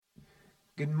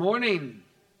Good morning.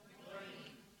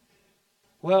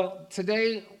 Well,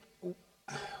 today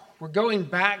we're going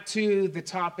back to the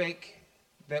topic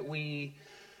that we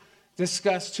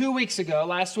discussed 2 weeks ago.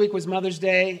 Last week was Mother's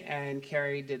Day, and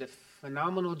Carrie did a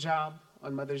phenomenal job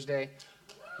on Mother's Day.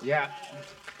 Yeah.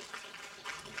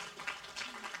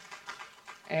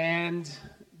 And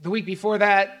the week before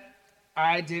that,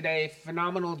 I did a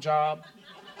phenomenal job.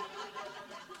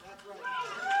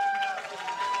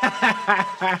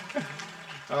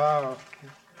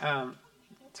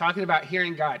 Talking about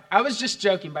hearing God. I was just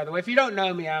joking, by the way. If you don't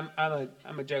know me, I'm a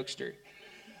jokester.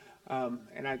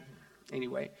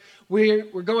 Anyway,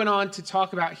 we're going on to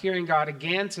talk about hearing God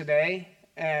again today,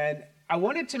 and I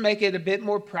wanted to make it a bit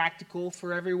more practical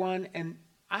for everyone. And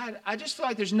I just feel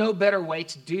like there's no better way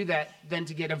to do that than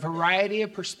to get a variety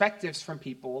of perspectives from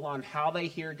people on how they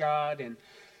hear God and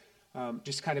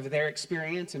just kind of their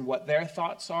experience and what their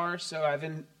thoughts are. So I've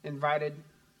invited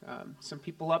some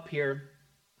people up here.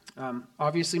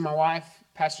 Obviously, my wife,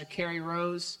 Pastor Carrie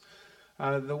Rose,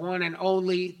 the one and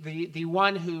only, the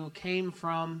one who came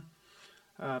from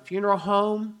a funeral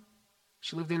home.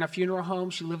 She lived in a funeral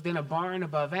home. She lived in a barn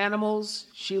above animals.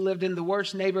 She lived in the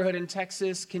worst neighborhood in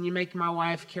Texas. Can you make my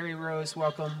wife, Carrie Rose,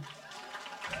 welcome?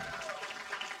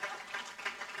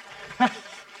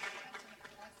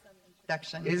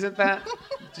 Isn't that?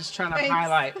 Just trying to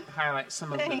highlight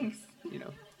some of the,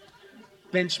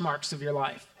 benchmarks of your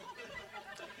life.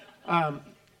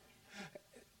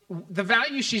 The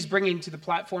value she's bringing to the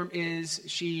platform is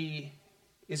she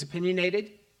is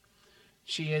opinionated.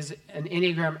 She is an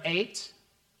Enneagram 8.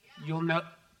 You'll know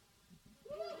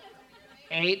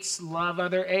 8s love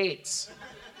other 8s.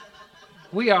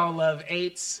 We all love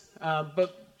 8s,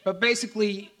 but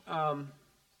basically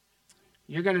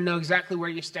you're going to know exactly where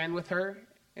you stand with her,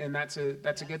 and that's a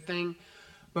good thing.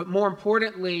 But more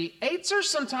importantly, 8s are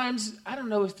sometimes, I don't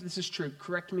know if this is true,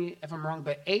 correct me if I'm wrong,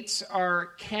 but 8s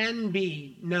can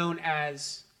be known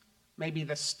as maybe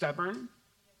the stubborn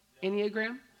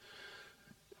Enneagram,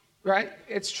 right?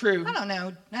 It's true. I don't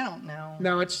know.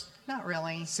 No, it's... Not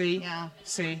really. See? Yeah.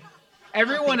 See?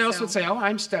 Everyone else would say,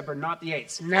 I'm stubborn, not the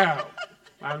 8s. No,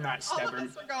 I'm not stubborn. All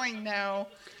of us are going, no.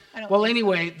 Well,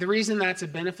 anyway, the reason that's a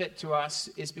benefit to us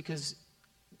is because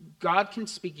God can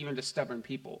speak even to stubborn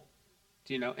people.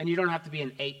 And you don't have to be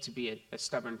an 8 to be a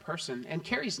stubborn person. And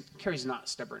Carrie's not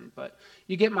stubborn, but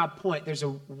you get my point. There's a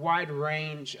wide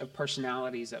range of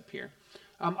personalities up here.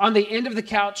 On the end of the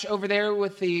couch over there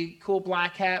with the cool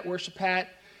black hat, worship hat,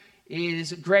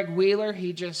 is Greg Wheeler.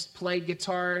 He just played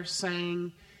guitar,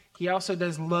 sang. He also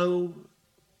does lo-fi,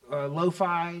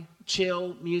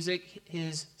 chill music.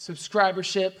 His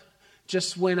subscribership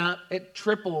just went up. It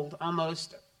tripled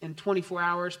almost in 24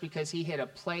 hours because he hit a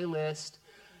playlist.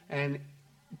 And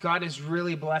God is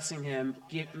really blessing him,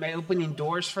 opening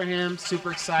doors for him.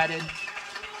 Super excited.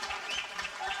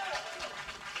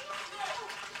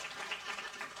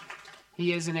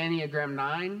 He is an Enneagram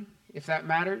 9, if that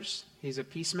matters. He's a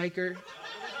peacemaker.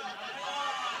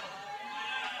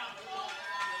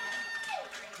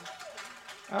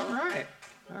 All right.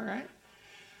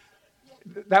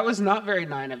 That was not very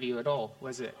 9 of you at all,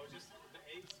 was it?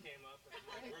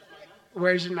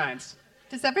 Where's your 9s?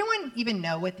 Does everyone even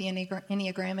know what the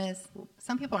Enneagram is?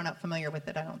 Some people are not familiar with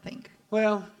it, I don't think.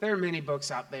 Well, there are many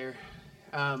books out there.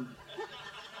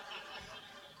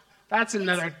 That's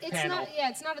another panel.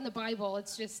 It's not in the Bible.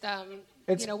 It's just,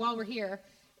 while we're here.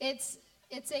 It's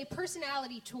a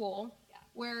personality tool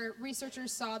where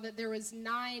researchers saw that there was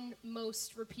 9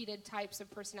 most repeated types of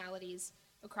personalities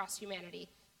across humanity.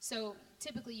 So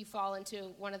typically you fall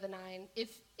into one of the 9.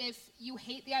 If you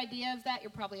hate the idea of that,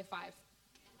 you're probably a 5.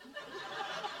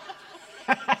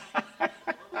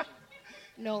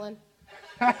 Nolan.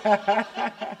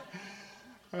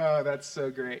 Oh, that's so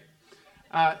great.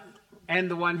 And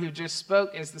the one who just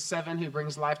spoke is the 7 who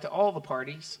brings life to all the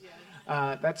parties.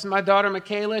 That's my daughter,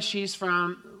 Michaela. She's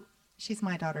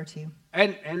my daughter, too.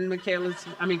 And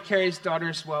Carrie's daughter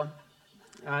as well.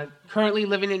 Currently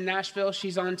living in Nashville.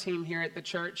 She's on team here at the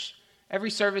church.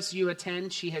 Every service you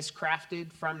attend, she has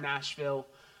crafted from Nashville.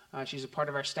 She's a part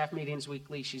of our staff meetings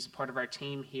weekly. She's a part of our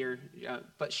team here.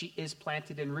 But she is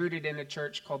planted and rooted in a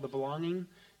church called the Belonging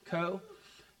Co.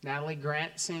 Natalie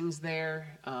Grant sings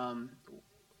there.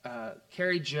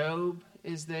 Carrie Job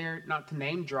is there, not to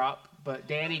name drop, but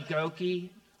Danny Goki.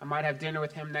 I might have dinner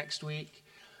with him next week.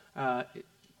 No,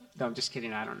 I'm just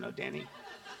kidding. I don't know Danny.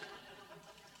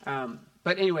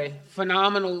 But anyway,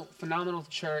 phenomenal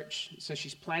church. So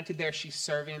she's planted there. She's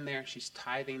serving there. She's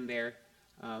tithing there.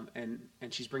 And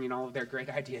she's bringing all of their great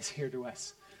ideas here to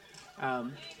us.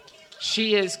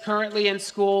 She is currently in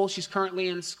school. She's currently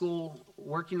in school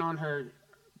working on her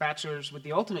bachelor's with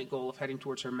the ultimate goal of heading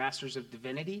towards her master's of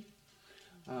divinity.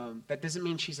 That doesn't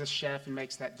mean she's a chef and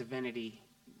makes that divinity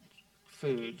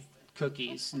food,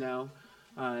 cookies. No,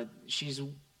 she's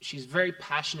very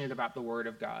passionate about the Word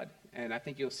of God, and I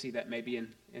think you'll see that maybe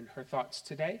in her thoughts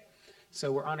today.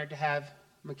 So we're honored to have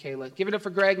Michaela. Give it up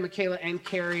for Greg, Michaela, and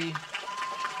Carrie.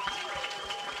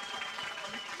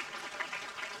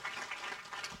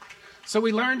 So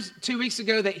we learned 2 weeks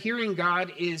ago that hearing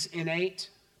God is innate.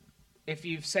 If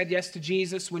you've said yes to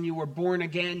Jesus when you were born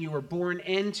again, you were born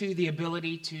into the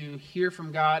ability to hear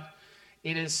from God.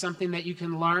 It is something that you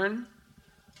can learn.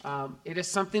 It is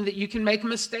something that you can make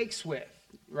mistakes with,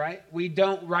 right? We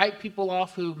don't write people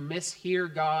off who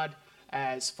mishear God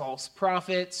as false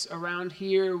prophets around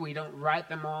here. We don't write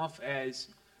them off as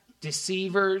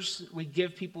deceivers. We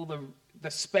give people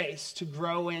the space to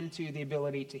grow into the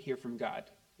ability to hear from God.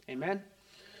 Amen?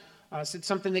 So it's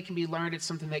something that can be learned. It's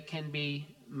something that can be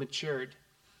matured.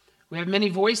 We have many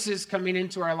voices coming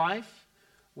into our life.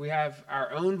 We have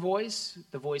our own voice,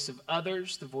 the voice of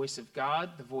others, the voice of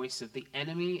God, the voice of the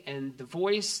enemy, and the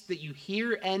voice that you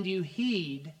hear and you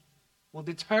heed will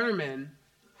determine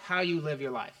how you live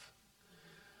your life.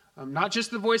 Not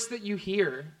just the voice that you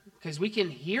hear, because we can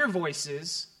hear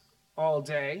voices all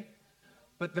day,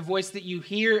 but the voice that you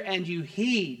hear and you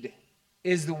heed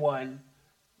is the one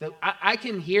that I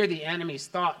can hear the enemy's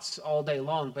thoughts all day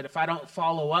long, but if I don't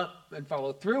follow up and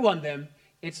follow through on them,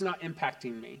 it's not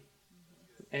impacting me.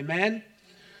 Amen?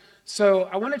 So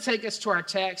I want to take us to our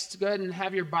text. Go ahead and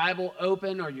have your Bible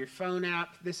open or your phone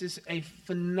app. This is a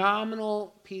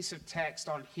phenomenal piece of text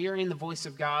on hearing the voice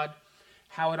of God,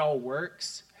 how it all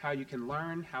works, how you can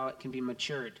learn, how it can be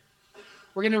matured.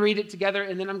 We're going to read it together,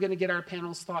 and then I'm going to get our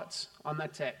panel's thoughts on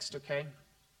that text, okay?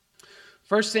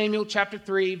 1 Samuel chapter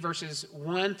 3, verses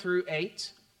 1 through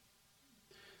 8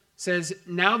 says,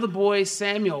 "Now the boy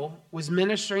Samuel was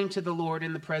ministering to the Lord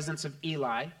in the presence of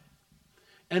Eli,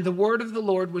 and the word of the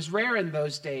Lord was rare in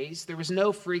those days. There was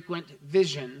no frequent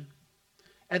vision.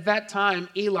 At that time,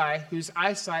 Eli, whose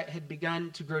eyesight had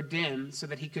begun to grow dim so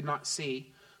that he could not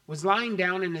see, was lying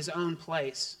down in his own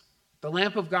place. The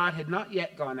lamp of God had not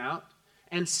yet gone out,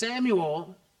 and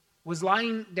Samuel was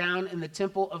lying down in the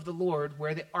temple of the Lord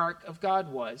where the ark of God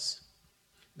was.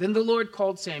 Then the Lord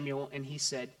called Samuel, and he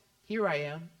said, 'Here I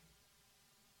am,'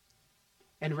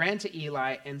 and ran to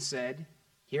Eli and said,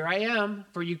 'Here I am,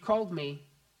 for you called me.'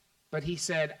 But he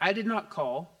said, 'I did not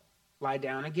call. Lie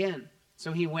down again.'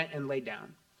 So he went and lay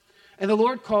down. And the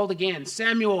Lord called again,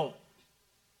 'Samuel.'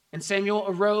 And Samuel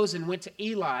arose and went to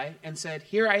Eli and said,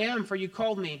 'Here I am, for you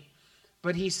called me.'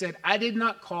 But he said, 'I did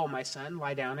not call, my son.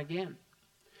 Lie down again.'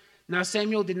 Now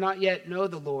Samuel did not yet know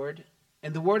the Lord,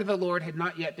 and the word of the Lord had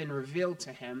not yet been revealed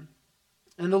to him.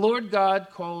 And the Lord God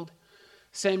called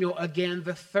Samuel again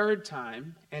the third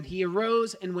time, and he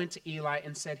arose and went to Eli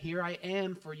and said, 'Here I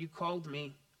am, for you called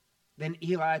me.' Then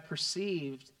Eli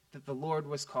perceived that the Lord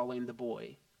was calling the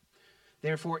boy.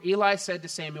 Therefore Eli said to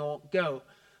Samuel, 'Go,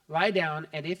 lie down,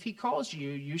 and if he calls you,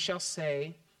 you shall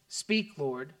say, "Speak,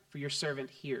 Lord, for your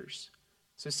servant hears."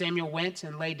 So Samuel went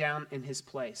and lay down in his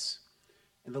place.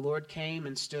 And the Lord came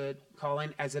and stood,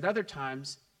 calling as at other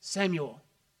times, 'Samuel,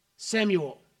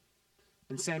 Samuel.'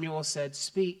 And Samuel said,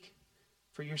 'Speak,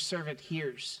 for your servant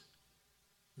hears.'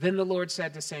 Then the Lord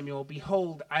said to Samuel,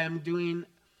 'Behold, I am doing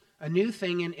a new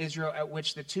thing in Israel at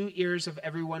which the two ears of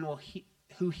everyone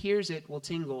who hears it will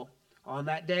tingle. On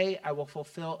that day I will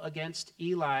fulfill against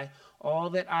Eli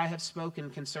all that I have spoken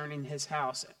concerning his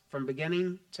house, from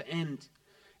beginning to end.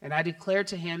 And I declare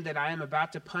to him that I am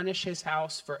about to punish his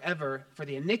house forever for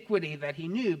the iniquity that he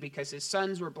knew, because his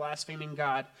sons were blaspheming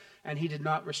God, and he did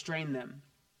not restrain them.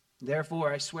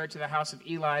 Therefore I swear to the house of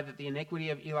Eli that the iniquity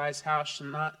of Eli's house shall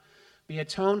not be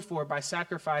atoned for by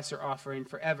sacrifice or offering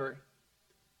forever.'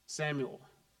 Samuel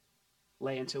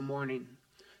lay until morning.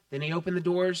 Then he opened the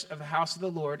doors of the house of the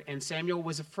Lord, and Samuel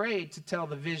was afraid to tell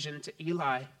the vision to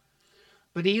Eli.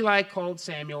 But Eli called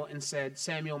Samuel and said,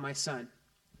 'Samuel, my son.'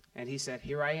 And he said,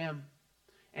 'Here I am.'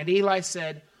 And Eli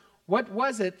said, 'What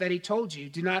was it that he told you?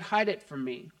 Do not hide it from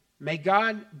me. May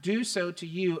God do so to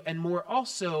you, and more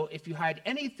also, if you hide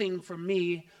anything from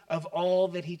me of all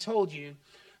that he told you.'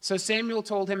 So Samuel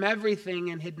told him everything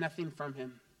and hid nothing from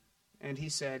him. And he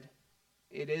said,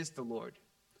 'It is the Lord.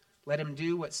 Let him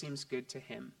do what seems good to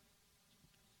him.'"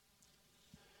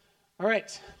 All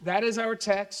right, that is our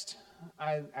text.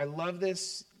 I love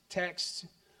this text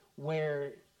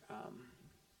where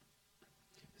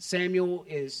Samuel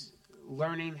is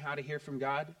learning how to hear from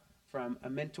God from a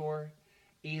mentor,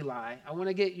 Eli. I want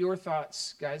to get your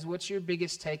thoughts, guys. What's your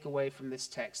biggest takeaway from this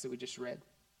text that we just read?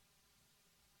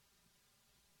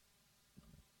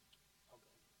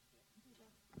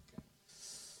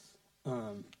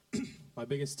 My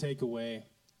biggest takeaway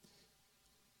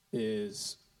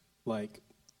is, like,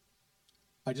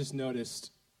 I just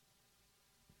noticed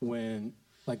when,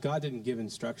 like, God didn't give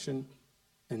instruction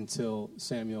until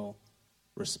Samuel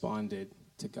responded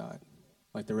to God.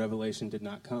 Like, the revelation did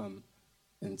not come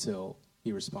until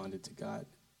he responded to God.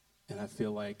 And I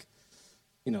feel like,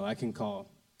 you know, I can call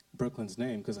Brooklyn's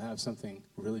name because I have something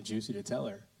really juicy to tell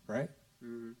her, right?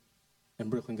 Mm-hmm. And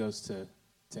Brooklyn goes to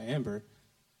Amber,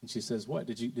 and she says, "What,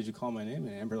 did you call my name?"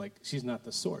 And Amber, like, she's not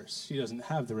the source. She doesn't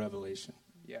have the revelation.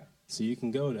 Yeah. So you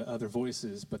can go to other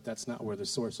voices, but that's not where the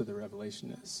source of the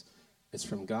revelation is. It's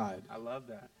from God. I love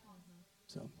that.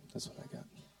 So that's what I got.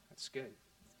 That's good.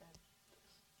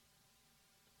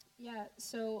 Yeah,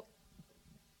 so,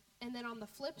 and then on the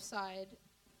flip side,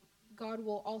 God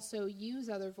will also use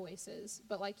other voices.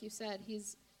 But like you said,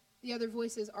 the other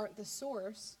voices aren't the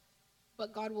source,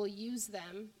 but God will use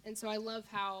them. And so I love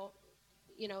how,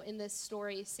 you know, in this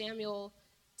story, Samuel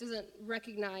doesn't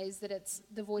recognize that it's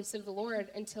the voice of the Lord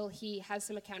until he has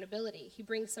some accountability. He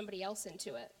brings somebody else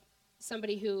into it,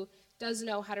 somebody who does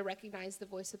know how to recognize the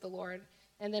voice of the Lord.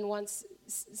 And then once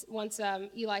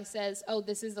Eli says, "Oh,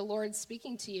 this is the Lord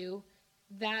speaking to you,"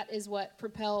 that is what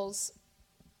propels.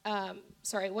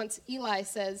 Once Eli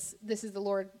says, "This is the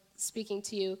Lord speaking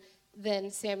to you,"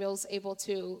 then Samuel's able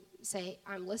to say,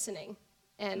 "I'm listening."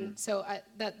 And so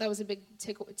that was a big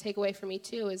takeaway for me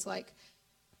too. Is like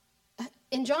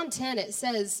in John 10, it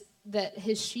says that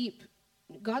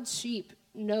God's sheep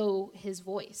know His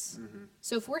voice. Mm-hmm.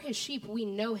 So if we're His sheep, we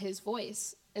know His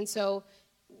voice, and so.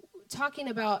 Talking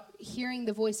about hearing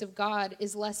the voice of God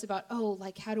is less about, oh,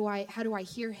 like, how do I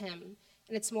hear him?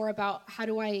 And it's more about, how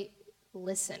do I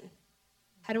listen?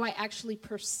 How do I actually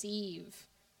perceive,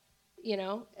 you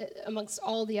know, amongst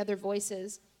all the other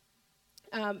voices?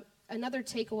 Another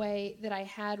takeaway that I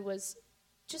had was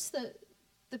just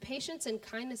the patience and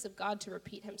kindness of God to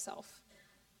repeat himself.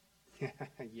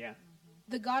 Yeah.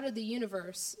 The God of the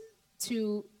universe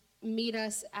to meet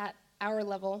us at our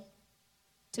level,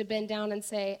 to bend down and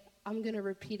say, "I'm going to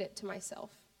repeat it to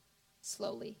myself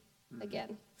slowly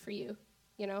again for you."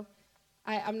 You know,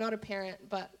 I'm not a parent,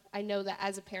 but I know that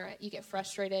as a parent, you get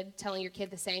frustrated telling your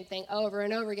kid the same thing over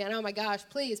and over again. "Oh my gosh,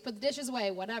 please put the dishes away,"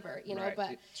 whatever, you know, right.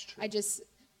 But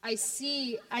I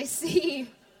see.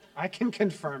 I can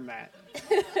confirm that.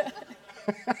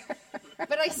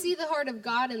 But I see the heart of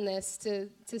God in this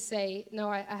to say, no,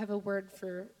 I have a word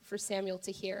for Samuel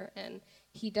to hear, and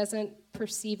he doesn't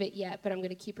perceive it yet, but I'm going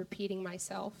to keep repeating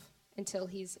myself until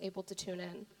he's able to tune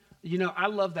in. You know, I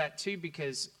love that too,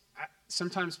 because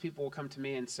sometimes people will come to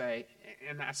me and say,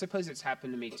 and I suppose it's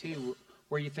happened to me too,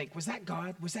 where you think, was that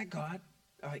God? Was that God?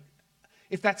 Like,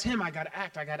 if that's him, I got to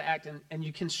act. And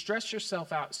you can stress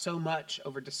yourself out so much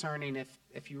over discerning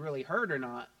if you really heard or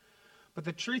not. But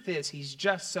the truth is, he's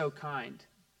just so kind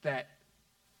that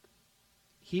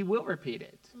he will repeat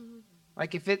it. Mm-hmm.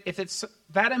 Like, if it's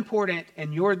that important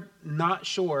and you're not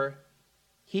sure,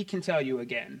 he can tell you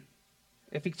again.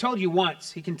 If he told you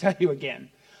once, he can tell you again.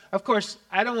 Of course,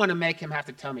 I don't want to make him have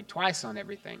to tell me twice on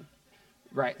everything,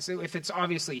 right? So if it's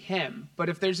obviously him, but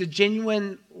if there's a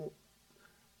genuine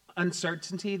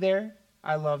uncertainty there,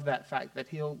 I love that fact that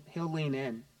he'll lean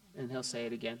in and he'll say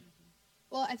it again.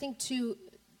 Well, I think too,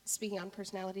 speaking on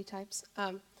personality types,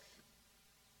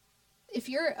 if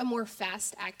you're a more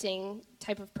fast-acting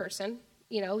type of person,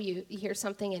 you know, you hear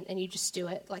something and you just do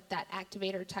it, like that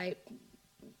activator type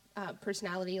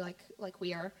personality like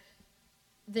we are,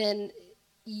 then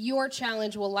your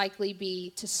challenge will likely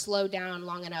be to slow down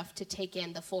long enough to take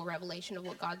in the full revelation of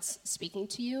what God's speaking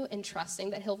to you and trusting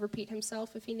that he'll repeat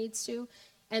himself if he needs to.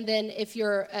 And then if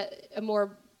you're a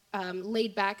more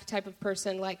laid-back type of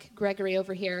person like Gregory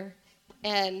over here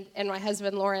and my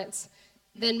husband Lawrence,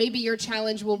 then maybe your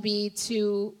challenge will be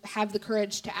to have the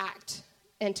courage to act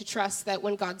and to trust that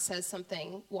when God says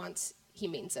something once, he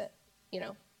means it, you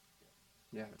know?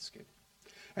 Yeah, that's good.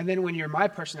 And then when you're my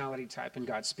personality type and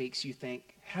God speaks, you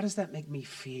think, how does that make me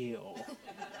feel?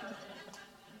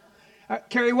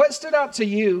 Carrie, what stood out to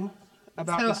you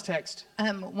about this text?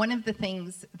 One of the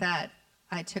things that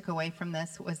I took away from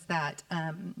this was that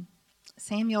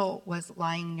Samuel was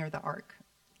lying near the ark.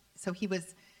 So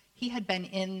he had been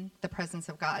in the presence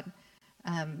of God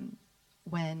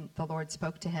when the Lord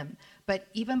spoke to him. But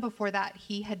even before that,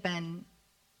 he had been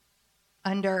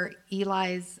under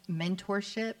Eli's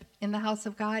mentorship in the house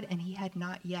of God, and he had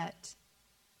not yet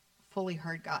fully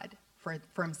heard God for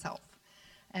himself.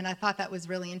 And I thought that was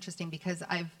really interesting because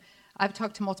I've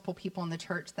talked to multiple people in the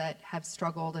church that have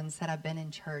struggled and said, I've been in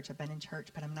church,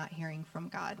 but I'm not hearing from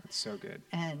God. That's so good.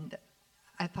 And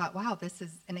I thought, wow, this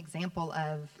is an example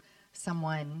of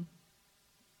someone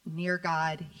near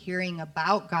God, hearing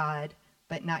about God,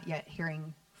 but not yet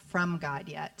hearing from God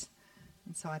yet.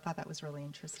 And so I thought that was really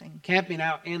interesting. Camping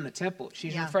out in the temple.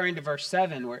 She's Yeah. referring to verse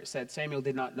 7 where it said Samuel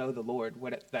did not know the Lord.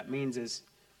 That means is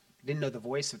he didn't know the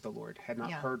voice of the Lord, had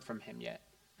not heard from him yet.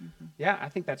 Mm-hmm. Yeah, I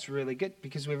think that's really good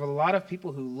because we have a lot of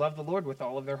people who love the Lord with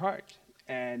all of their heart.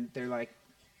 And they're like,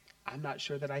 I'm not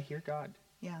sure that I hear God.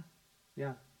 Yeah.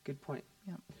 Yeah, good point.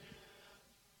 Yeah.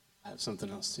 I have something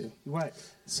else too. What?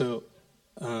 So,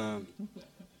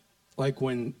 like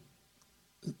when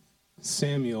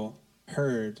Samuel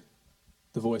heard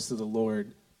the voice of the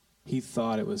Lord, he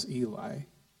thought it was Eli,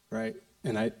 right?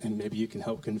 And maybe you can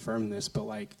help confirm this, but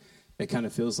like it kind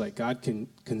of feels like God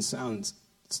can sound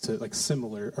to like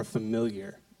similar or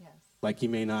familiar. Yes. Like you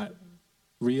may not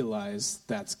realize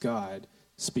that's God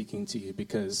speaking to you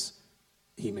because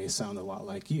he may sound a lot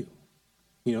like you.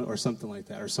 You know, or something like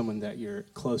that, or someone that you're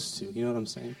close to. You know what I'm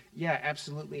saying? Yeah,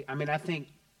 absolutely. I mean, I think,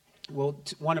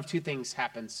 one of two things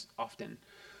happens often.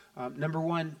 Number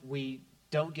one, we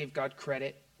don't give God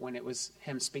credit when it was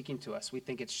him speaking to us. We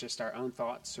think it's just our own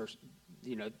thoughts or,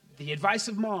 the advice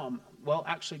of mom. Well,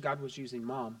 actually, God was using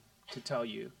mom to tell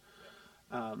you.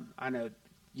 I know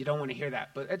you don't want to hear that,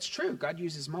 but it's true. God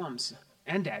uses moms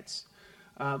and dads.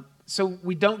 So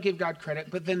we don't give God credit,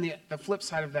 but then the flip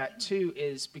side of that too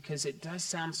is because it does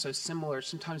sound so similar,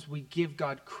 sometimes we give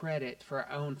God credit for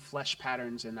our own flesh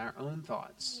patterns and our own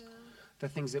thoughts, the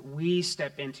things that we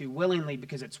step into willingly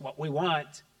because it's what we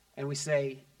want, and we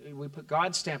put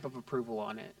God's stamp of approval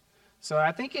on it. So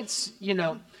I think it's,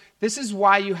 this is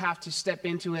why you have to step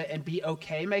into it and be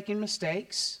okay making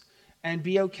mistakes and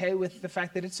be okay with the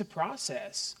fact that it's a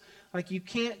process. Like, you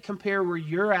can't compare where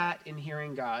you're at in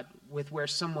hearing God with where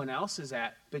someone else is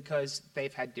at because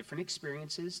they've had different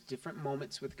experiences, different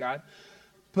moments with God.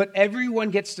 But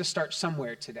everyone gets to start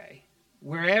somewhere today,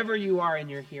 wherever you are in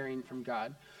your hearing from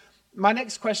God. My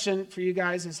next question for you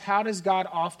guys is, how does God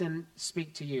often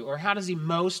speak to you? Or how does he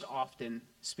most often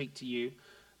speak to you?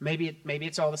 Maybe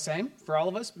it's all the same for all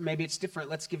of us. Maybe it's different.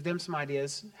 Let's give them some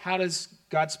ideas. How does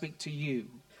God speak to you?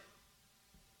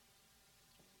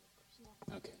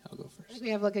 Okay, I'll go I first. think we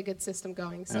have like a good system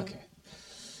going. So. Okay.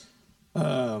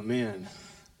 Oh, man.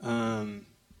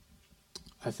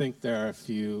 I think there are a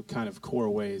few kind of core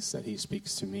ways that he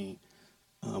speaks to me.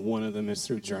 One of them is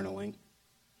through journaling.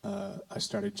 I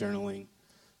started journaling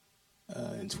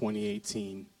in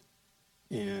 2018,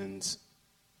 and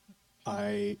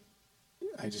I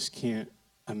just can't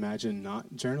imagine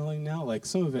not journaling now. Like,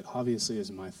 some of it obviously is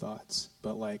my thoughts,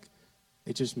 but like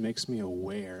it just makes me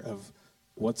aware of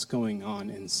what's going on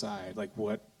inside. Like,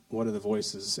 what are the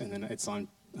voices? And then it's on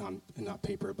not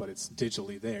paper, but it's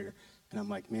digitally there. And I'm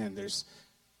like, man,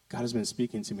 God has been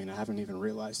speaking to me, and I haven't even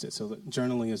realized it. So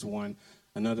journaling is one.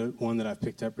 Another one that I've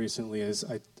picked up recently is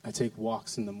I take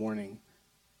walks in the morning.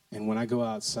 And when I go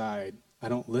outside, I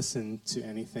don't listen to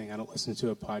anything. I don't listen to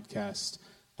a podcast.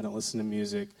 I don't listen to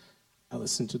music. I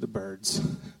listen to the birds,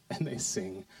 and they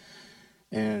sing.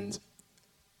 And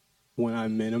when I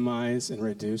minimize and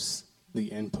reduce the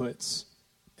inputs,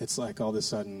 it's like all of a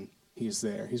sudden he's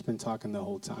there. He's been talking the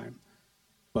whole time.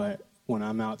 But when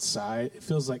I'm outside, it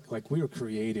feels like we were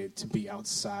created to be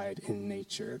outside in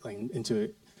nature, like, and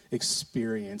to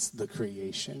experience the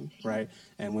creation, right?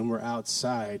 And when we're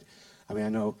outside, I mean, I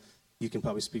know you can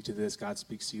probably speak to this. God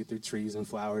speaks to you through trees and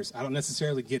flowers. I don't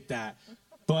necessarily get that,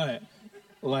 but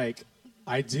like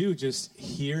I do just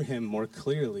hear him more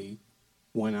clearly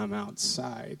when I'm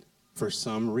outside for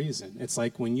some reason. It's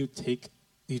like when you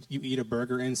eat a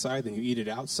burger inside than you eat it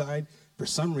outside. For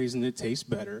some reason, it tastes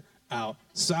better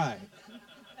outside.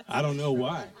 I don't know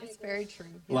why. It's very true.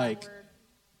 Like,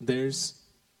 there's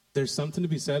something to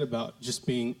be said about just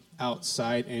being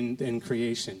outside in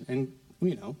creation. And,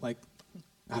 like,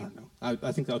 I don't know.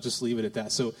 I think I'll just leave it at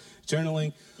that. So,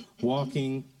 journaling,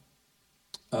 walking.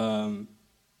 I'm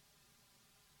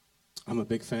a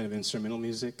big fan of instrumental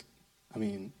music. I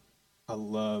mean, I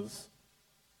love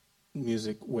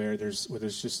music where there's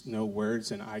just no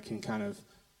words, and I can kind of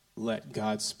let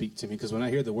God speak to me. Because when I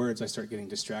hear the words, I start getting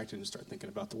distracted and start thinking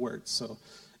about the words. So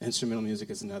instrumental music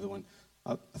is another one.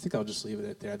 I think I'll just leave it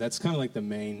at there. That's kind of like the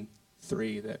main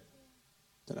three that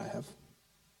I have.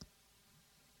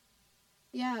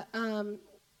 Yeah,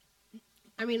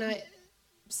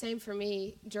 same for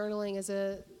me. Journaling is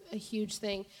a huge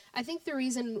thing. I think the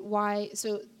reason why,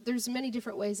 so there's many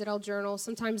different ways that I'll journal.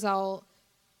 Sometimes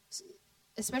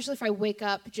especially if I wake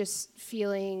up just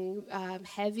feeling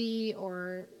heavy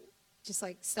or just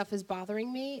like stuff is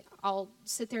bothering me, I'll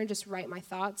sit there and just write my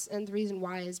thoughts. And the reason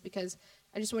why is because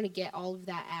I just want to get all of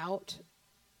that out.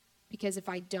 Because if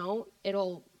I don't,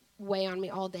 it'll weigh on me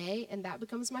all day, and that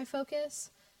becomes my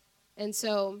focus. And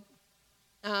so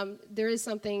there is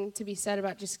something to be said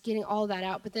about just getting all that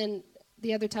out. But then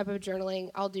the other type of journaling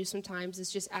I'll do sometimes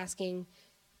is just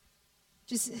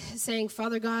saying,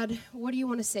 Father God, what do you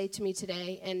want to say to me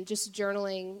today? And just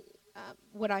journaling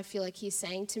what I feel like he's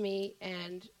saying to me.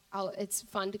 And it's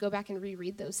fun to go back and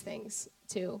reread those things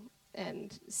too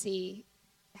and see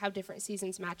how different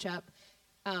seasons match up.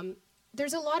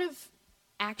 There's a lot of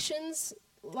actions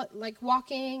like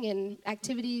walking and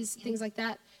activities, things like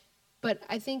that. But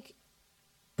I think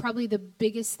probably the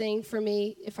biggest thing for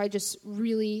me, if I just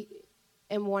really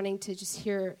am wanting to just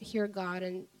hear God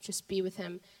and just be with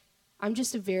him, I'm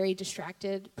just a very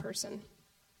distracted person.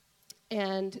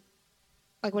 And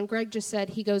like when Greg just said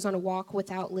he goes on a walk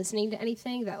without listening to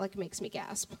anything, that like makes me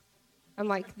gasp. I'm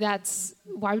like,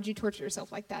 why would you torture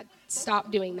yourself like that?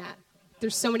 Stop doing that.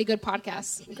 There's so many good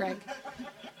podcasts, Greg.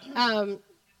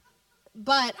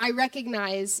 But I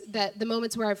recognize that the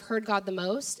moments where I've heard God the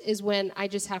most is when I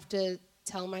just have to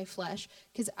tell my flesh,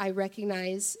 because I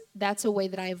recognize that's a way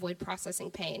that I avoid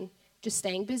processing pain. Just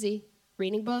staying busy,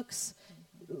 reading books,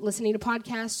 listening to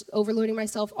podcasts, overloading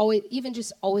myself,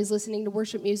 always listening to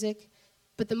worship music.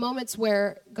 But the moments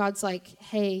where God's like,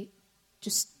 hey,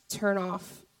 just turn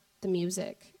off the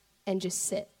music and just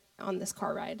sit on this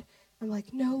car ride. I'm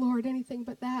like, no, Lord, anything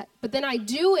but that. But then I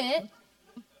do it,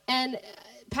 and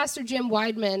Pastor Jim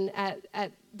Weidman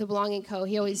at the Belonging Co.,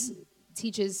 he always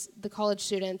teaches the college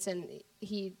students, and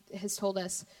he has told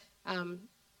us, I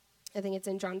think it's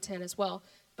in John 10 as well,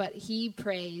 but he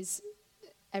prays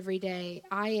every day,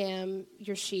 I am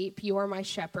your sheep, you are my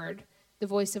shepherd, the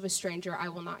voice of a stranger I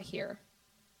will not hear.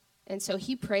 And so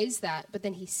he prays that, but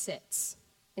then he sits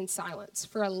in silence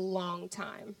for a long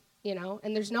time,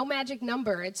 and there's no magic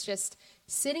number. It's just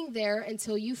sitting there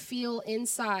until you feel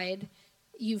inside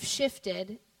you've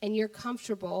shifted and you're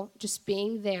comfortable just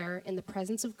being there in the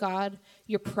presence of God.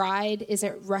 Your pride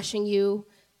isn't rushing you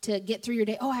to get through your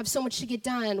day. Oh, I have so much to get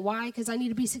done. Why? Because I need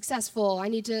to be successful. I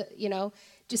need to,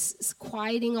 just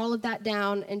quieting all of that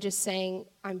down and just saying,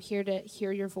 I'm here to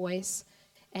hear your voice.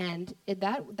 And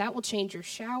that will change your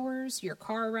showers, your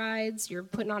car rides, you're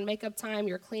putting on makeup time,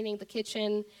 you're cleaning the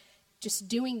kitchen, just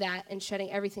doing that and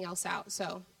shutting everything else out.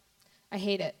 So I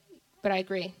hate it, but I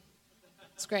agree.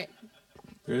 It's great.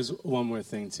 There's one more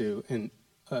thing, too, and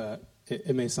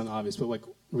it may sound obvious, but like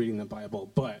reading the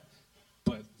Bible, but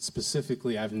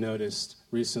specifically I've noticed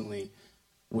recently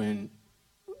when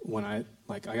I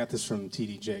got this from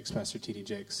T.D. Jakes, Pastor T.D.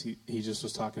 Jakes, he just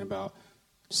was talking about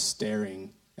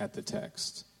staring at the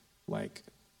text, like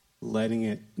letting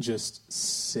it just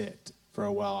sit for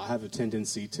a while. I have a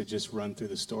tendency to just run through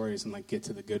the stories and like get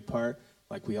to the good part,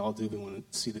 like we all do. We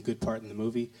want to see the good part in the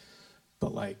movie,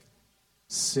 but like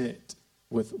sit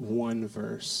with one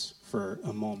verse for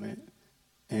a moment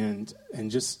and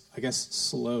just, I guess,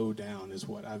 slow down is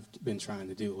what I've been trying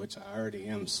to do, which I already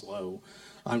am slow.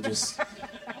 I'm just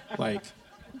like,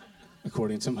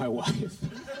 according to my wife.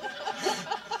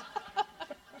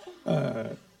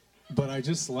 But I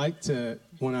just like to,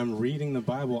 when I'm reading the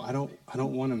Bible, I don't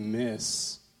want to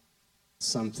miss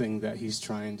something that he's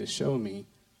trying to show me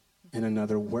in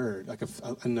another word, like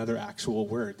another actual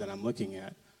word that I'm looking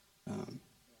at.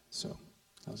 So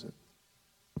that was it.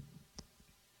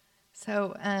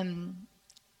 So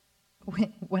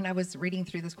when I was reading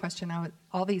through this question,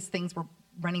 all these things were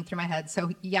running through my head.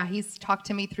 So yeah, he's talked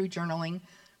to me through journaling,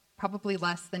 probably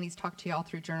less than he's talked to y'all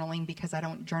through journaling because I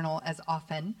don't journal as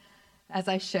often as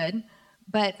I should.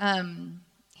 But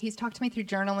he's talked to me through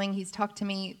journaling. He's talked to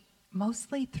me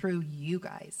mostly through you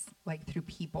guys, like through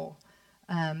people,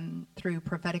 through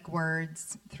prophetic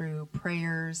words, through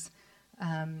prayers.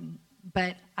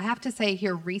 But I have to say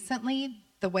here recently,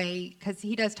 the way, because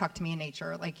he does talk to me in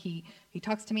nature, like he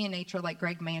talks to me in nature, like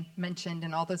Greg mentioned,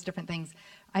 and all those different things.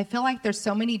 I feel like there's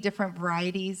so many different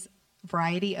variety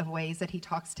of ways that he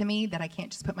talks to me that I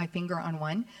can't just put my finger on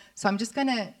one. So I'm just going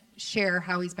to share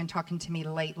how he's been talking to me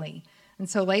lately. And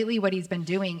so lately what he's been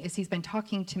doing is he's been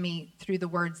talking to me through the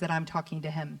words that I'm talking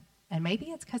to him. And maybe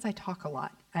it's because I talk a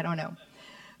lot. I don't know.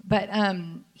 But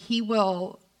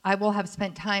I will have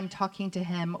spent time talking to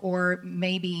him, or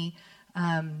maybe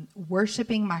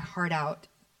worshiping my heart out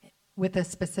with a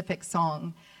specific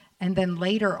song. And then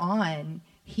later on,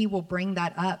 he will bring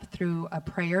that up through a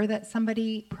prayer that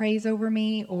somebody prays over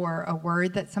me or a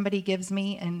word that somebody gives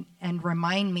me and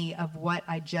remind me of what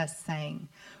I just sang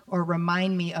or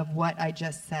remind me of what I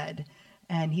just said.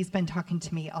 And he's been talking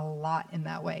to me a lot in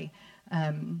that way.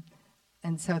 And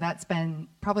so that's been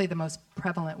probably the most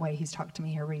prevalent way he's talked to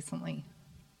me here recently.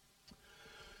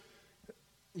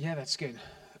 Yeah, that's good.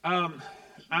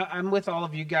 I'm with all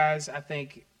of you guys. I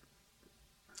think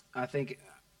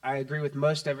I agree with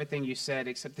most everything you said,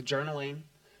 except the journaling.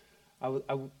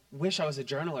 I wish I was a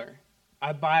journaler.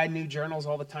 I buy new journals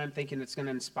all the time thinking it's going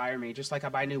to inspire me, just like I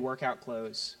buy new workout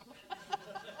clothes.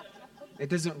 It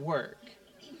doesn't work.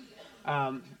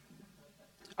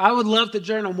 I would love to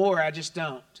journal more. I just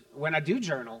don't. When I do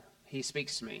journal, he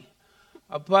speaks to me.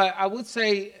 But I would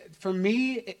say, for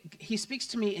me, he speaks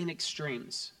to me in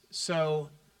extremes. So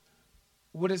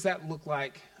what does that look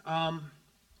like?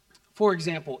 For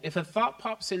example, if a thought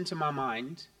pops into my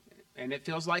mind, and it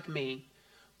feels like me,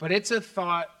 but it's a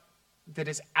thought that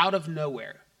is out of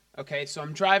nowhere. Okay, so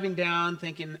I'm driving down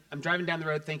the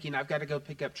road thinking I've got to go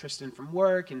pick up Tristan from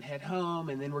work and head home,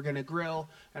 and then we're going to grill,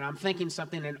 and I'm thinking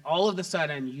something, and all of a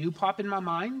sudden you pop in my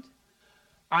mind,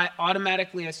 I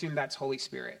automatically assume that's Holy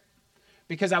Spirit.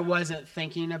 Because I wasn't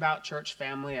thinking about church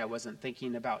family, I wasn't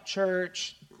thinking about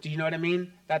church. Do you know what I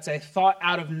mean? That's a thought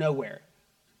out of nowhere.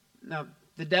 Now,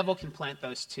 the devil can plant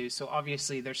those too, so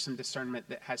obviously there's some discernment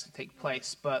that has to take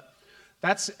place, but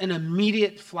that's an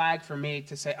immediate flag for me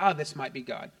to say, oh, this might be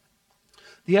God.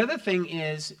 The other thing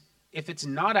is, if it's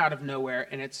not out of nowhere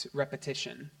and it's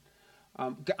repetition.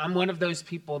 I'm one of those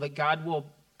people that God will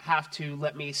have to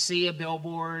let me see a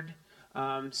billboard,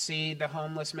 see the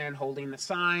homeless man holding the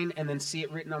sign, and then see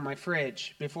it written on my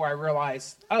fridge before I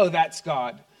realize, oh, that's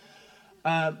God.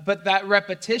 But that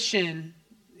repetition,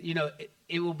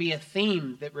 it will be a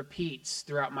theme that repeats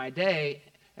throughout my day.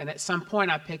 And at some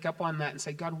point I pick up on that and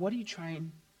say, God, what are you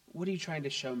trying to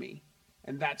show me?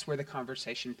 And that's where the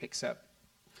conversation picks up.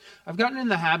 I've gotten in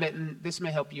the habit, and this may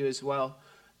help you as well,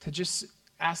 to just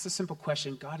ask the simple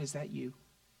question, God, is that you?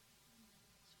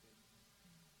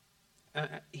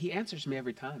 He answers me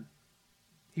every time.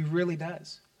 He really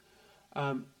does.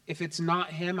 If it's not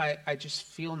him, I just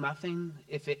feel nothing.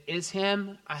 If it is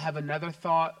him, I have another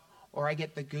thought, or I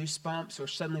get the goosebumps, or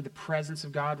suddenly the presence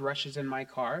of God rushes in my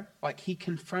car. Like, he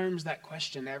confirms that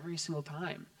question every single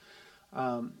time.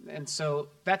 And so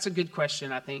that's a good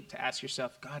question, I think, to ask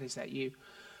yourself, God, is that you?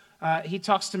 He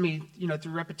talks to me,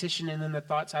 through repetition and then the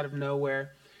thoughts out of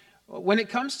nowhere. When it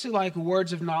comes to like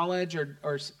words of knowledge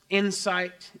or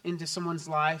insight into someone's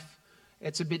life,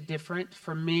 it's a bit different.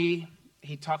 For me,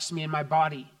 he talks to me in my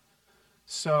body.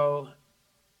 So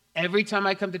every time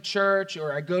I come to church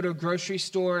or I go to a grocery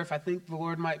store, if I think the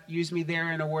Lord might use me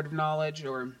there in a word of knowledge,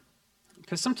 or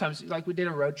because sometimes, like we did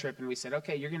a road trip and we said,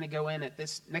 okay, you're going to go in at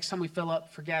this, next time we fill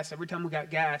up for gas, every time we got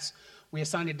gas, we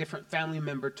assigned a different family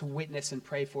member to witness and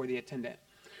pray for the attendant.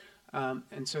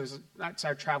 And so that's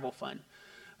our travel fund.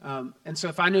 And so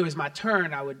if I knew it was my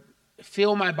turn, I would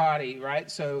feel my body, right?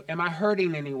 So am I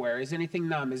hurting anywhere? Is anything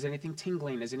numb? Is anything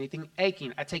tingling? Is anything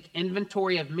aching? I take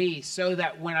inventory of me so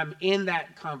that when I'm in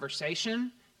that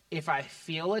conversation, if I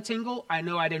feel a tingle, I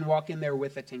know I didn't walk in there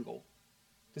with a tingle.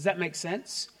 Does that make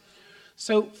sense?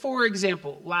 So, for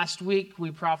example, last week we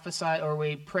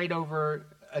prayed over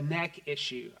a neck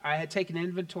issue. I had taken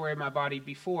inventory of my body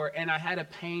before, and I had a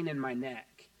pain in my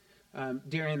neck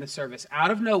during the service.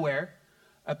 Out of nowhere,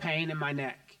 a pain in my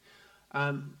neck.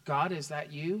 God, is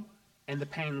that you? And the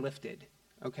pain lifted.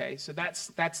 Okay, so that's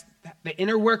the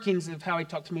inner workings of how he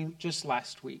talked to me just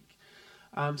last week.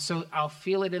 So I'll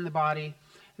feel it in the body.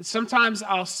 Sometimes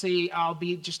I'll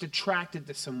be just attracted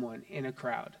to someone in a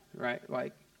crowd, right?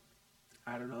 Like,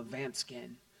 I don't know, Van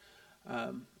Skin.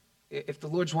 If the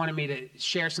Lord's wanted me to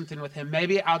share something with him,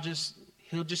 maybe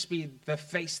he'll just be the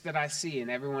face that I see and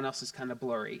everyone else is kind of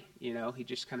blurry. He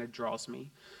just kind of draws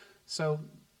me. So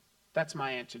that's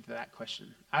my answer to that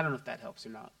question. I don't know if that helps or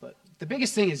not, but the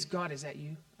biggest thing is, God, is that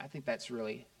you? I think that's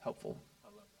really helpful. I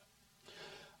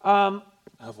love that.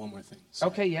 I have one more thing.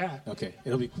 Sorry. Okay, yeah. Okay,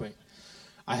 it'll be quick.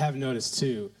 I have noticed,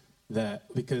 too,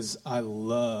 that because I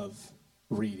love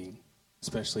reading,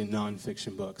 especially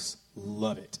nonfiction books,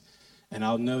 love it. And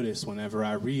I'll notice whenever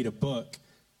I read a book,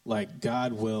 like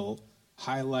God will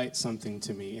highlight something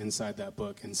to me inside that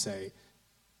book and say,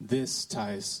 this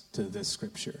ties to this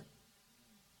scripture.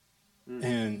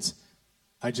 And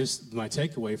my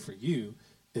takeaway for you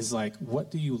is like, what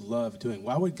do you love doing?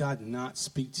 Why would God not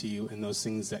speak to you in those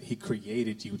things that he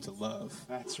created you to love?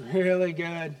 That's really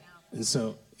good. And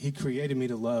so he created me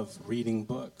to love reading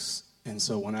books. And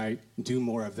so when I do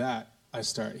more of that, I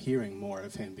start hearing more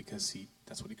of him because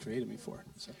that's what he created me for.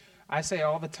 So. I say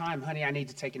all the time, honey, I need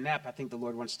to take a nap. I think the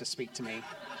Lord wants to speak to me.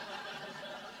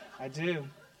 I do.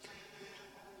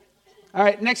 All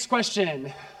right, next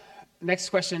question.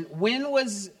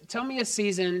 Tell me a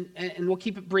season, and we'll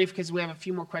keep it brief because we have a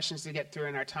few more questions to get through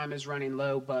and our time is running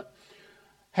low, but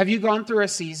have you gone through a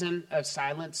season of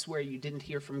silence where you didn't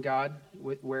hear from God,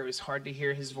 where it was hard to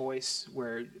hear his voice,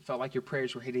 where it felt like your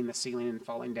prayers were hitting the ceiling and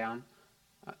falling down?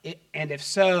 And if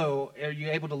so, are you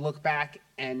able to look back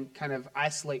and kind of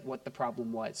isolate what the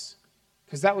problem was?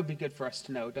 Because that would be good for us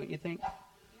to know, don't you think? Yeah.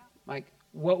 Like,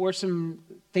 what were some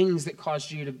things that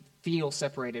caused you to feel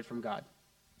separated from God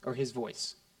or his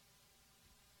voice?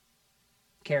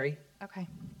 Carrie? Okay.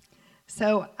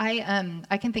 So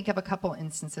I can think of a couple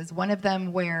instances. One of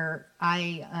them where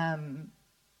I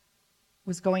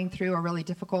was going through a really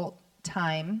difficult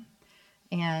time,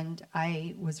 and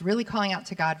I was really calling out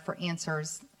to God for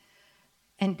answers,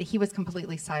 and he was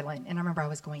completely silent. And I remember I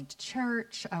was going to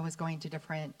church, I was going to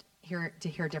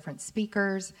hear different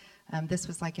speakers. This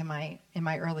was like in my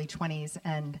early 20s,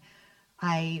 and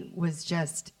I was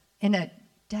just in a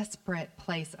desperate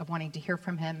place of wanting to hear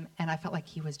from him, and I felt like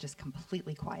he was just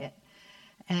completely quiet.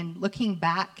 And looking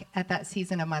back at that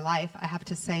season of my life, I have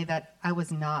to say that I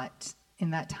was not, in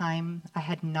that time, I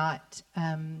had not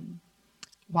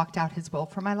walked out his will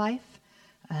for my life.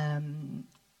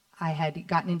 I had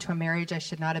gotten into a marriage I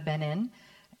should not have been in,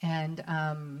 and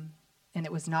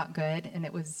it was not good, and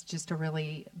it was just a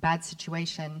really bad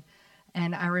situation.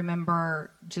 And I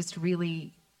remember just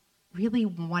really, really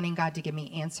wanting God to give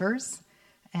me answers.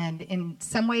 And in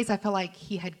some ways, I feel like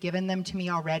he had given them to me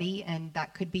already, and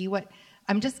that could be what,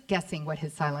 I'm just guessing what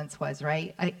his silence was,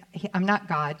 right? I'm not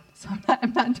God, so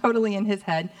I'm not totally in his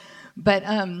head. But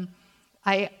when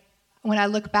I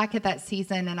look back at that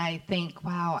season and I think,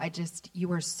 wow, you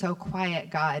were so quiet,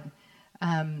 God.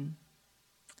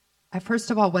 I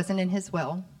first of all wasn't in his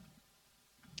will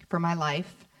for my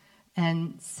life.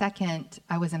 And second,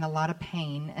 I was in a lot of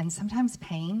pain. And sometimes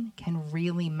pain can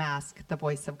really mask the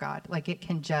voice of God. Like it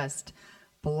can just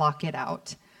block it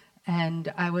out.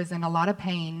 And I was in a lot of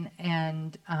pain.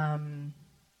 And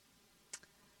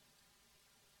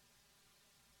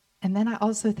then I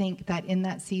also think that in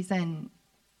that season,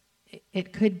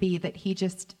 it could be that he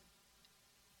just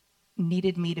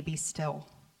needed me to be still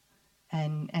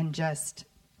and just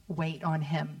wait on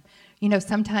him. You know,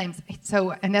 sometimes,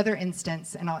 so another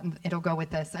instance, and it'll go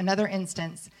with this, another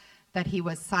instance that he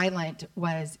was silent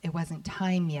was it wasn't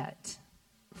time yet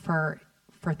for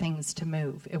things to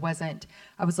move. It wasn't,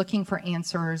 I was looking for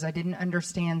answers, I didn't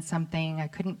understand something, I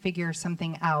couldn't figure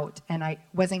something out, and I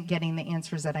wasn't getting the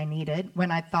answers that I needed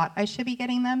when I thought I should be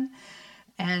getting them.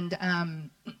 And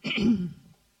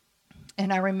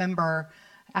and I remember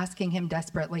asking him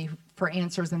desperately for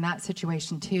answers in that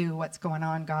situation too. What's going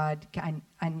on, God?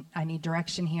 I need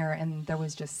direction here. And there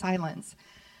was just silence.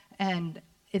 And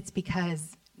it's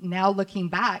because now looking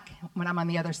back, when I'm on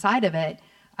the other side of it,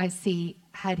 I see,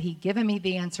 had he given me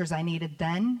the answers I needed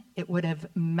then, it would have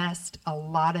messed a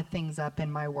lot of things up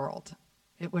in my world.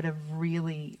 It would have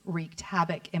really wreaked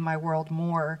havoc in my world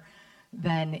more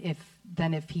than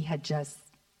if he had just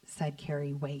said,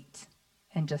 Carrie, wait,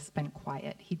 and just been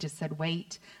quiet. He just said,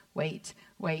 wait.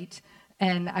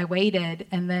 And I waited,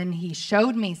 and then he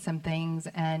showed me some things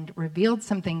and revealed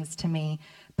some things to me,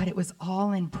 but it was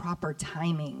all in proper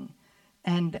timing.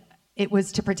 And it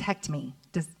was to protect me.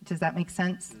 Does that make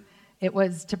sense? It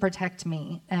was to protect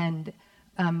me and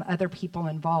other people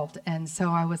involved. And so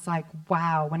I was like,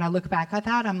 wow. When I look back at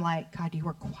that, I'm like, God, you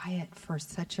were quiet for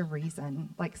such a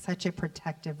reason, like such a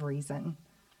protective reason.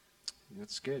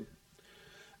 That's good.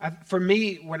 For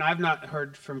me, when I've not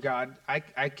heard from God,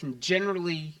 I can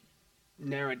generally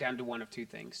narrow it down to one of two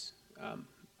things.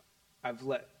 I've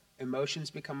let emotions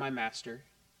become my master.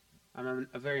 I'm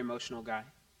a very emotional guy.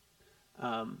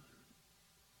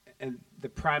 And the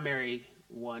primary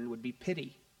one would be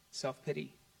pity,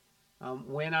 self-pity.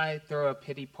 When I throw a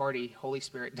pity party, Holy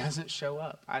Spirit doesn't show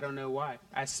up. I don't know why.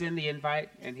 I send the invite,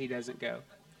 and he doesn't go.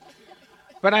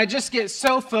 But I just get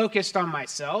so focused on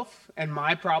myself and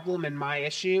my problem and my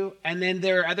issue. And then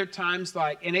there are other times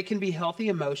and it can be healthy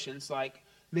emotions like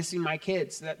missing my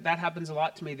kids. That happens a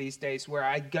lot to me these days where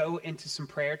I go into some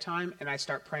prayer time and I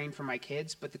start praying for my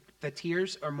kids. But the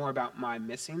tears are more about my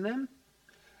missing them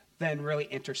than really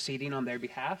interceding on their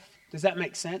behalf. Does that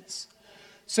make sense?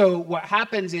 So what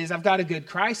happens is I've got a good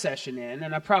cry session in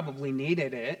and I probably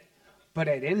needed it, but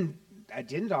I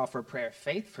didn't offer a prayer of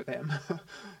faith for them.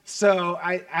 So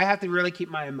I have to really keep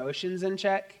my emotions in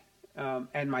check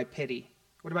and my pity.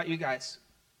 What about you guys?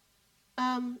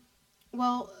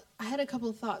 Well, I had a couple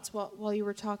of thoughts while you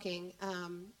were talking.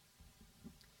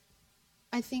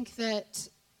 I think that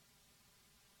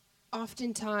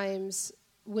oftentimes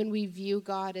when we view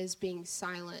God as being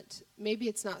silent, maybe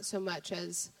it's not so much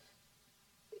as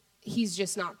he's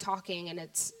just not talking and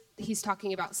he's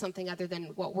talking about something other than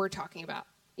what we're talking about,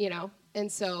 you know?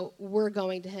 And so we're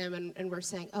going to him and we're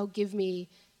saying, oh, give me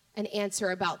an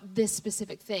answer about this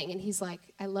specific thing. And he's like,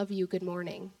 I love you, good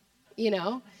morning, you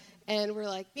know? And we're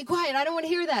like, be quiet, I don't want to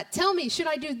hear that. Tell me, should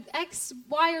I do X,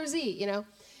 Y, or Z, you know?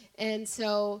 And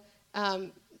so,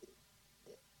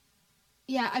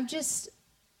 yeah, I've just,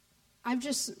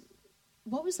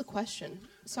 what was the question?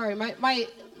 Sorry,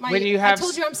 I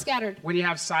told you I'm scattered. When you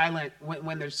have silent,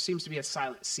 when there seems to be a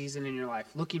silent season in your life,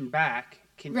 looking back,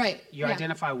 can you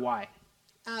identify why?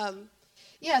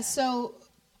 Yeah, so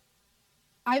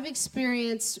I've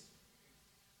experienced,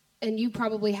 and you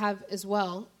probably have as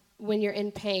well, when you're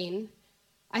in pain,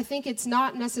 I think it's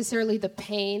not necessarily the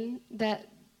pain that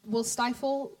will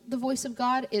stifle the voice of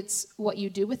God, it's what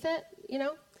you do with it, you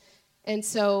know? And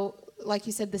so, like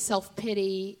you said, the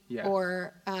self-pity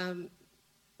or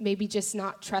maybe just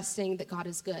not trusting that God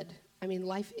is good. I mean,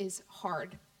 life is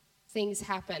hard. Things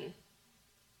happen.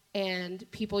 And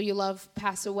people you love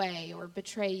pass away or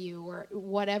betray you or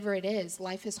whatever it is.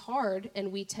 Life is hard,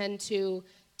 and we tend to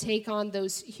take on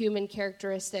those human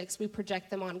characteristics. We project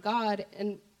them on God.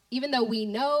 And even though we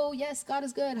know, yes, God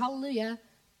is good, hallelujah,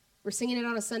 we're singing it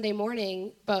on a Sunday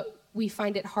morning, but we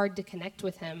find it hard to connect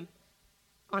with him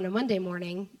on a Monday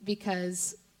morning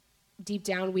because deep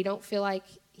down we don't feel like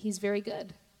he's very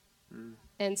good.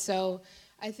 And so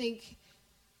I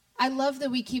love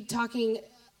that we keep talking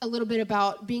a little bit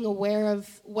about being aware of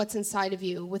what's inside of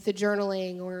you with the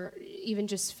journaling or even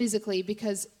just physically,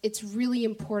 because it's really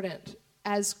important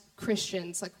as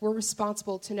Christians. Like, we're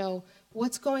responsible to know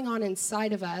what's going on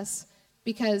inside of us,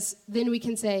 because then we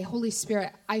can say, Holy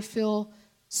Spirit, I feel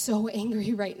so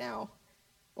angry right now.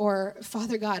 Or,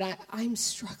 Father God, I'm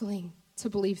struggling to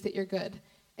believe that you're good.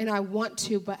 And I want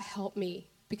to, but help me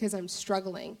because I'm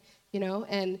struggling, you know?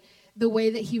 And the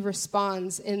way that he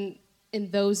responds in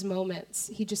those moments,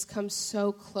 he just comes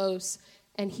so close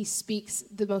and he speaks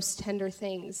the most tender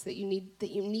things that you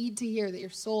need to hear, that your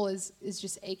soul is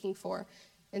just aching for.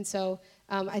 And so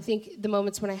I think the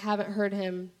moments when I haven't heard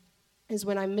him is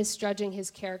when I'm misjudging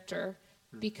his character,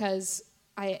 because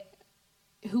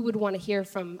who would want to hear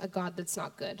from a God that's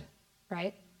not good,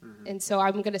 right? Mm-hmm. And so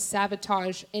I'm going to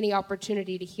sabotage any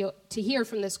opportunity to hear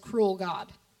from this cruel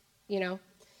God, you know?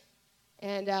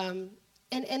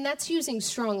 And that's using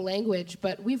strong language,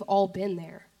 but we've all been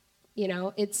there. You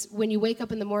know, it's when you wake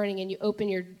up in the morning and you open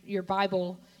your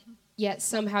Bible, yet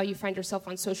somehow you find yourself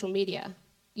on social media.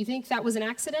 You think that was an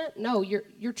accident? No,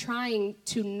 you're trying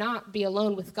to not be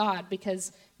alone with God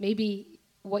because maybe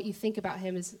what you think about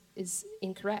him is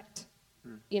incorrect.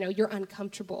 You know, you're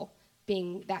uncomfortable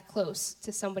being that close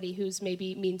to somebody who's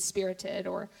maybe mean-spirited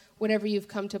or whatever you've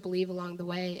come to believe along the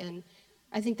way. And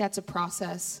I think that's a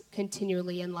process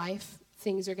continually in life.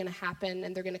 Things are going to happen,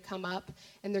 and they're going to come up,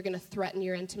 and they're going to threaten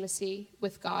your intimacy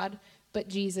with God. But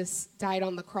Jesus died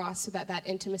on the cross so that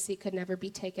intimacy could never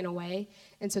be taken away.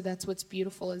 And so that's what's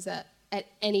beautiful, is that at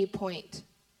any point,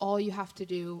 all you have to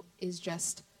do is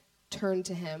just turn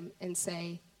to him and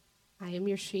say, I am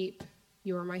your sheep.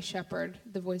 You are my shepherd.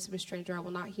 The voice of a stranger I will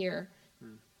not hear.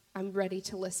 I'm ready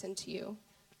to listen to you.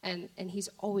 And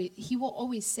he will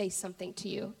always say something to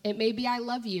you. It may be, I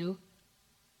love you.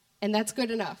 And that's good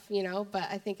enough, you know, but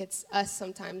I think it's us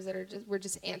sometimes that we're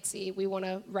just antsy. We want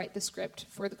to write the script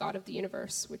for the God of the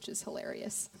universe, which is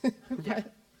hilarious. Yeah.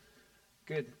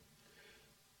 Good.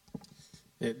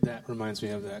 That reminds me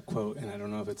of that quote, and I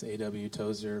don't know if it's A.W.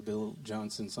 Tozer or Bill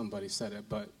Johnson, somebody said it,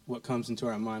 but what comes into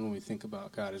our mind when we think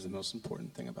about God is the most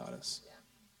important thing about us.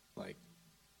 Yeah. Like,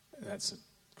 that's a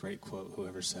great quote,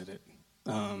 whoever said it.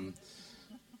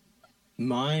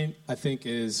 Mine, I think,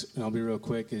 is, and I'll be real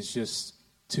quick, is just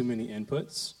too many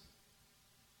inputs.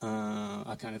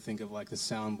 I kind of think of like the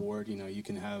soundboard. You know, you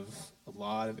can have a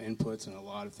lot of inputs and a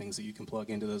lot of things that you can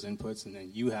plug into those inputs, and then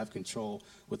you have control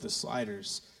with the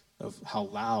sliders of how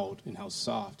loud and how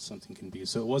soft something can be.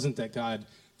 So it wasn't that God,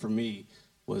 for me,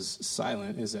 was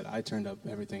silent, is that I turned up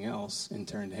everything else and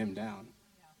turned him down.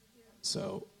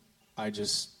 So I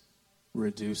just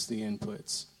reduced the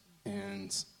inputs,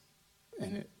 and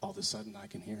all of a sudden I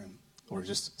can hear him. Or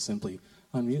just simply,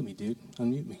 unmute me, dude.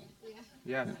 Unmute me.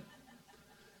 Yeah.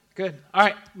 Good. All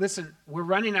right. Listen, we're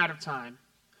running out of time.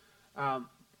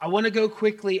 I want to go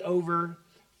quickly over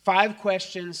 5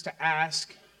 questions to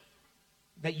ask,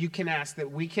 that you can ask,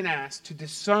 that we can ask, to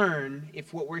discern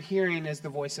if what we're hearing is the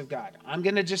voice of God. I'm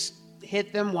going to just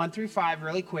hit them 1 through 5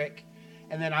 really quick,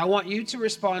 and then I want you to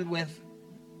respond with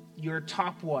your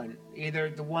top one, either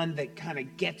the one that kind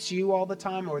of gets you all the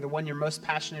time or the one you're most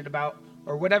passionate about,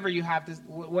 or whatever you have to,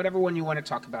 whatever one you want to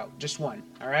talk about, just one,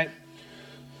 all right?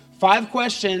 5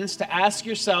 questions to ask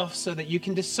yourself so that you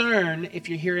can discern if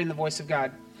you're hearing the voice of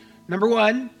God. Number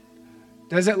 1,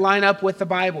 does it line up with the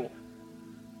Bible?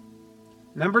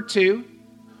 Number 2,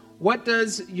 What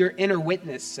does your inner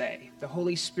witness say? The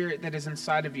Holy Spirit that is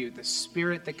inside of you, the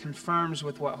Spirit that confirms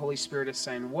with what Holy Spirit is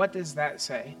saying. What does that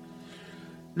say?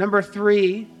 Number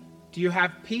 3, do you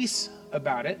have peace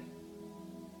about it?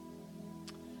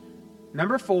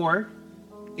 Number 4,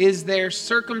 is there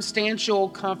circumstantial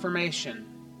confirmation?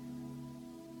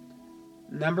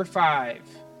 Number 5,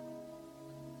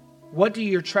 what do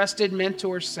your trusted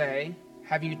mentors say?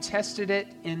 Have you tested it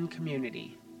in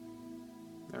community?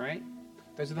 All right?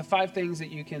 Those are the 5 things that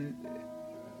you can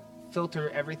filter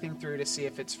everything through to see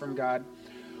if it's from God.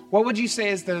 What would you say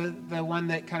is the one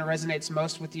that kind of resonates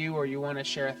most with you, or you want to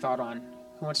share a thought on?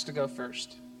 Who wants to go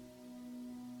first?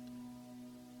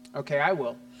 Okay, I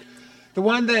will. The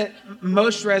one that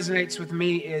most resonates with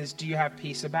me is, do you have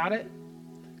peace about it?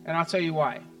 And I'll tell you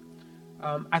why.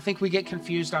 I think we get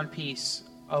confused on peace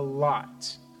a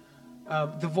lot.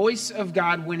 The voice of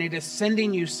God, when it is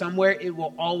sending you somewhere, it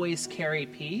will always carry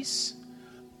peace.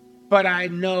 But I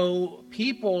know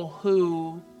people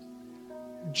who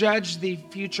judge the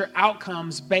future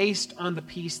outcomes based on the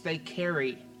peace they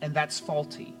carry, and that's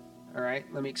faulty. All right,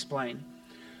 let me explain.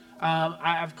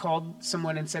 I've called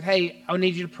someone and said, hey, I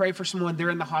need you to pray for someone. They're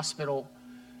in the hospital.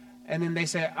 And then they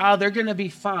say, oh, they're going to be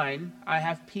fine. I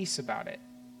have peace about it.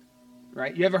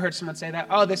 Right? You ever heard someone say that?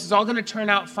 Oh, this is all going to turn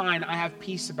out fine. I have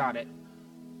peace about it.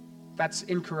 That's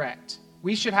incorrect.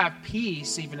 We should have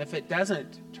peace even if it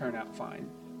doesn't turn out fine.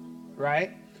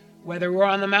 Right? Whether we're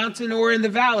on the mountain or in the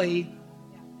valley,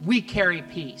 we carry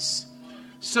peace.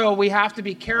 So we have to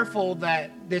be careful that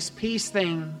this peace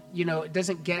thing, it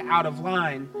doesn't get out of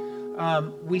line.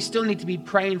 We still need to be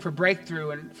praying for breakthrough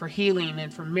and for healing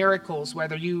and for miracles,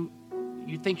 whether you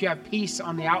think you have peace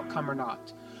on the outcome or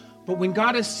not. But when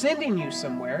God is sending you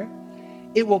somewhere,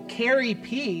 it will carry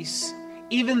peace,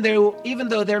 even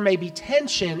though there may be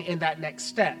tension in that next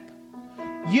step.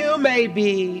 You may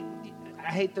be,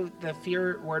 I hate the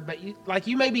fear word, but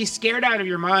you may be scared out of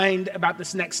your mind about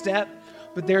this next step,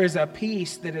 but there is a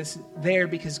peace that is there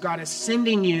because God is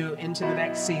sending you into the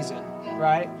next season,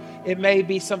 right? It may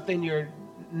be something you're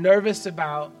nervous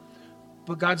about,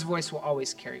 but God's voice will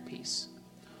always carry peace.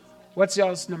 What's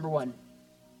y'all's number 1?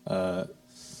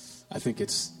 I think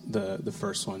it's the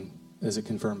first one. Is it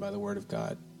confirmed by the Word of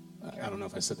God? I don't know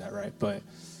if I said that right, but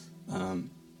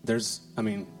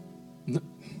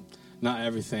not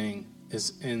everything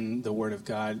is in the Word of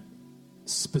God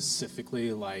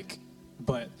specifically,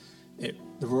 but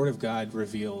the Word of God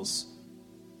reveals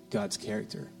God's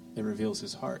character. It reveals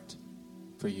His heart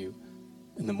for you.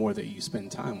 And the more that you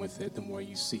spend time with it, the more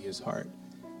you see His heart.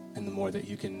 And the more that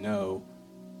you can know,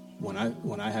 when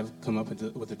I have come up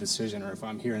with a decision, or if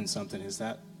I'm hearing something, is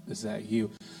that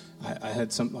you? I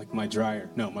had something like my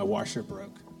washer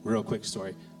broke. Real quick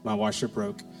story. My washer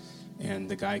broke, and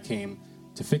the guy came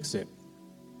to fix it.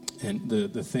 And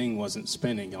the thing wasn't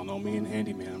spinning. Y'all know me and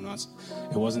handyman.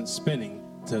 It wasn't spinning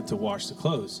to wash the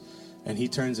clothes. And he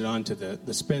turns it on to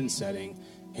the spin setting,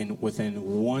 and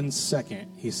within 1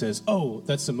 second, he says, oh,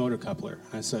 that's the motor coupler.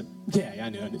 And I said, yeah, I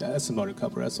knew that. That's the motor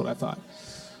coupler. That's what I thought.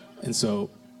 And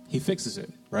so he fixes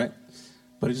it, right?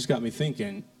 But it just got me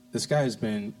thinking, this guy has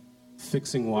been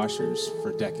fixing washers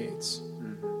for decades.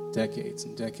 Mm-hmm. Decades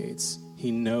and decades.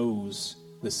 He knows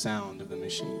the sound of the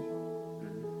machine.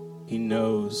 He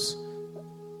knows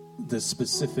the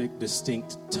specific,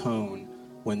 distinct tone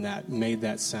when that made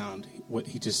that sound.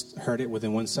 He just heard it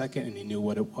within 1 second, and he knew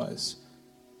what it was.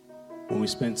 When we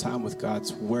spend time with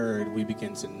God's Word, we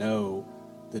begin to know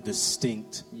the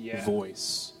distinct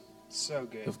voice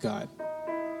of God.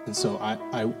 And so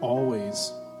I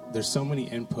always, there's so many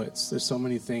inputs, there's so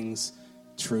many things,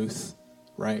 truth,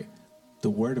 right? The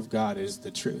Word of God is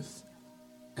the truth.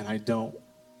 And I don't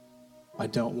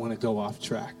want to go off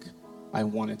track. I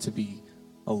want it to be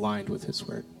aligned with His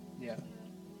Word. Yeah.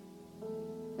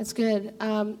 That's good.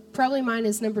 Probably mine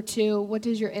is number 2. What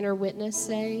does your inner witness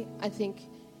say? I think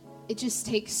it just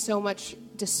takes so much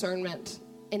discernment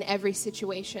in every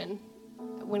situation.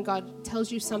 When God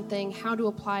tells you something, how to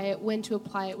apply it, when to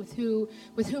apply it, with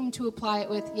whom to apply it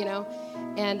with,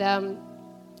 And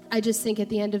I just think at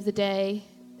the end of the day,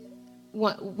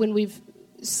 when we've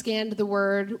scanned the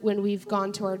Word, when we've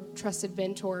gone to our trusted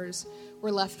mentors,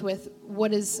 we're left with,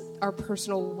 what is our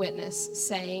personal witness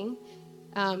saying?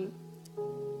 And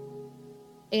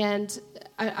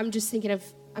I'm thinking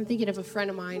of a friend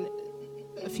of mine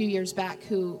a few years back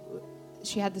who,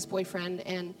 she had this boyfriend,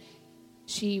 and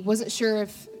she wasn't sure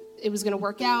if it was going to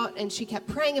work out, and she kept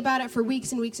praying about it for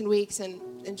weeks and weeks and weeks,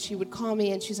 and she would call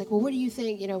me, and she's like, well, what do you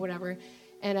think, whatever.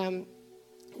 And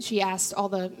she asked all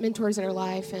the mentors in her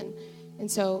life, and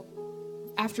so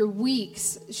after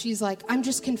weeks, she's like, I'm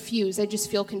just confused. I just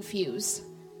feel confused.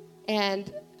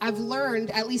 And I've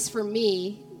learned, at least for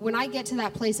me, when I get to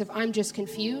that place of I'm just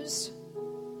confused,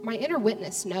 my inner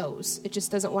witness knows. It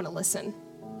just doesn't want to listen,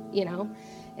 you know?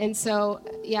 And so,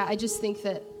 yeah, I just think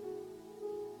that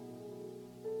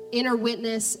inner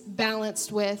witness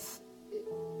balanced with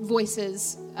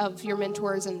voices of your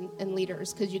mentors and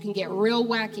leaders, because you can get real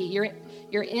wacky.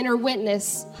 Your inner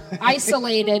witness,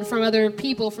 isolated from other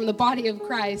people, from the body of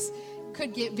Christ,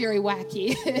 could get very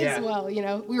wacky as well. You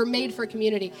know, we were made for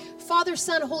community. Father,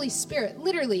 Son, Holy Spirit,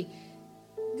 literally,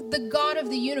 the God of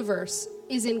the universe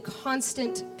is in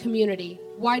constant community.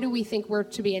 Why do we think we're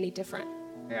to be any different?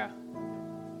 Yeah.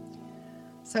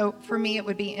 So for me, it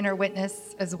would be inner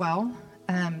witness as well.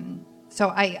 So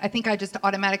I think I just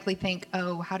automatically think,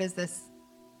 oh, how does this,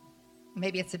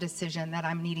 maybe it's a decision that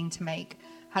I'm needing to make.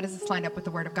 How does this line up with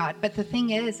the Word of God? But the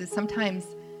thing is sometimes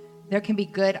there can be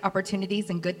good opportunities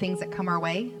and good things that come our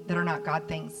way that are not God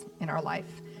things in our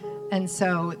life. And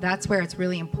so that's where it's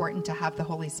really important to have the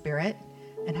Holy Spirit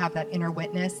and have that inner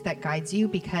witness that guides you,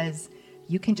 because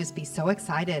you can just be so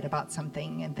excited about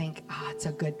something and think, it's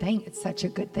a good thing. It's such a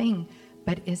good thing.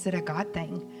 But is it a God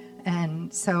thing?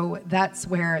 And so that's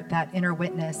where that inner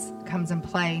witness comes in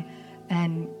play.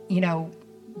 And, you know,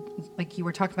 like you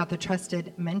were talking about the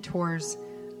trusted mentors,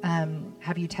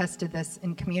 have you tested this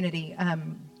in community?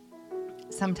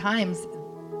 Sometimes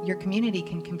your community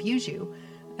can confuse you.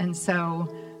 And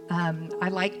so I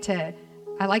like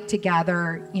to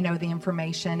gather, you know, the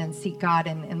information and seek God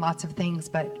in lots of things.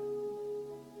 But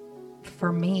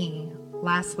for me,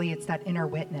 lastly, it's that inner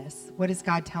witness. What is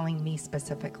God telling me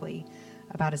specifically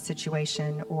about a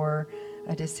situation or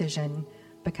a decision?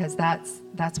 Because that's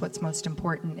what's most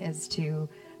important, is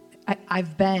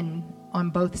I've been on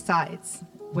both sides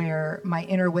where my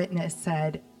inner witness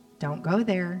said, don't go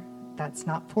there. That's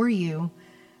not for you.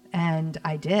 And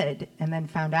I did, and then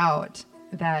found out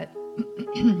that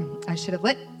I should have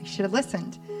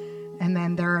listened. And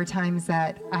then there are times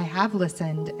that I have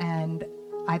listened and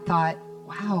I thought,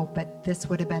 wow, but this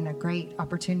would have been a great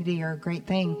opportunity or a great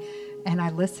thing. And I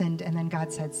listened, and then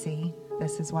God said, see,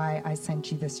 this is why I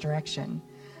sent you this direction.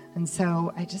 And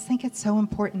so I just think it's so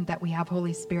important that we have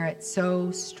Holy Spirit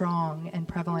so strong and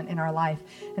prevalent in our life,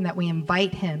 and that we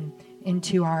invite him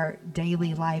into our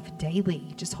daily life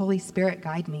daily. Just, Holy Spirit,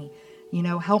 guide me. You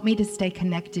know, help me to stay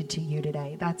connected to you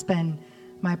today. That's been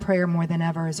my prayer more than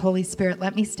ever, is, Holy Spirit,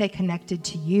 let me stay connected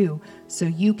to you so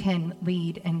you can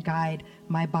lead and guide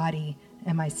my body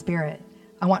and my spirit.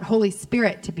 I want Holy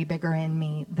Spirit to be bigger in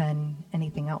me than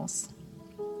anything else.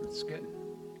 That's good.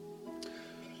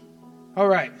 All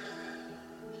right.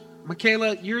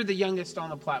 Michaela, you're the youngest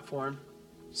on the platform,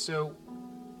 so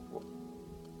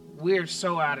we're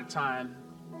so out of time.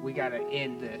 We got to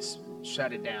end this,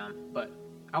 shut it down. But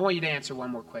I want you to answer one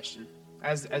more question.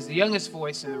 As the youngest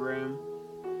voice in the room,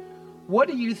 what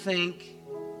do you think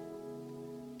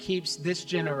keeps this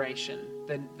generation,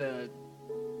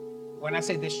 when I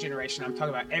say this generation, I'm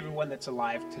talking about everyone that's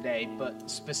alive today, but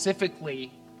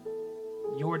specifically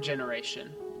your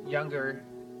generation, younger,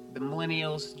 the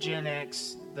millennials, Gen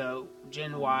X, the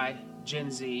Gen Y, Gen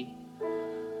Z.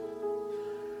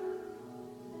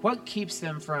 What keeps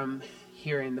them from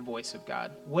hearing the voice of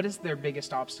God? What is their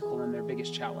biggest obstacle and their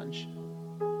biggest challenge?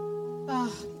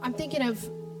 I'm thinking of,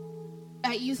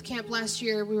 at youth camp last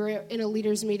year, we were in a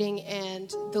leaders meeting,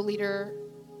 and the leader,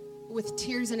 with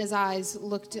tears in his eyes,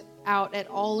 looked out at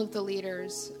all of the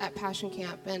leaders at Passion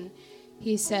Camp, and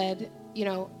he said, you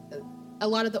know, a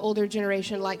lot of the older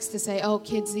generation likes to say, oh,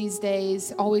 kids these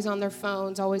days, always on their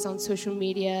phones, always on social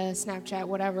media, Snapchat,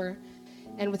 whatever.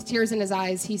 And with tears in his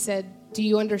eyes, he said, do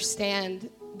you understand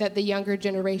that the younger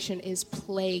generation is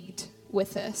plagued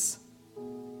with this?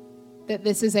 That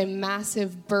this is a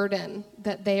massive burden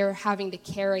that they are having to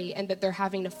carry, and that they're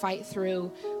having to fight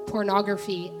through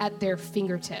pornography at their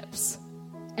fingertips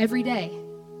every day.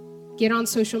 Get on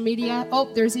social media.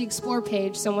 Oh, there's the Explore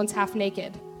page. Someone's half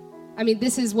naked. I mean,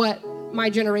 this is what my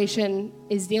generation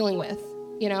is dealing with,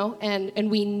 you know,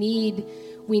 and we need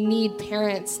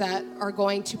parents that are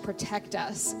going to protect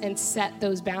us and set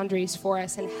those boundaries for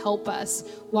us and help us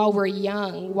while we're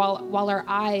young, while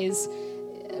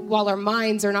our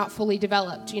minds are not fully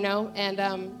developed, you know. And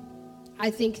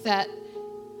I think that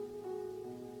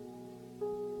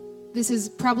this is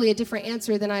probably a different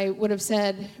answer than I would have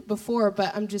said before,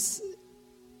 but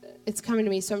it's coming to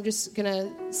me, so I'm just going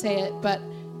to say it. But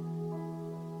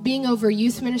being over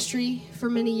youth ministry for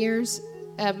many years,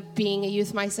 being a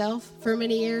youth myself for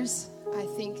many years, I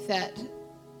think that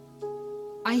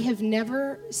I have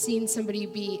never seen somebody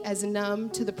be as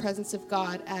numb to the presence of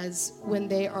God as when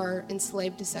they are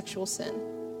enslaved to sexual sin.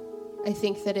 I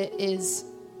think that it is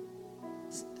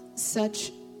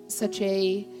such such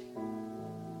a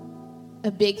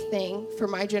big thing for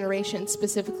my generation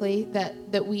specifically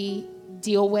that we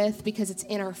deal with because it's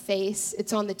in our face.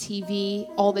 It's on the TV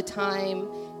all the time,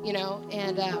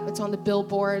 and it's on the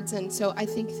billboards. And so I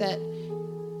think that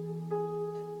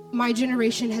my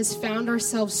generation has found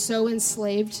ourselves so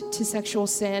enslaved to sexual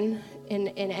sin in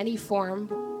any form,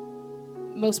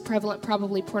 most prevalent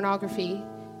probably pornography,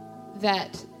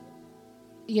 that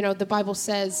the Bible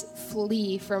says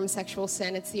flee from sexual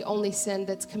sin. It's the only sin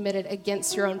that's committed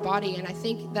against your own body. And I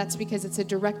think that's because it's a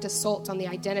direct assault on the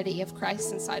identity of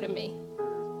Christ inside of me.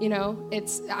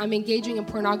 I'm engaging in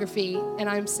pornography and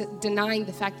I'm denying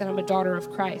the fact that I'm a daughter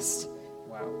of Christ.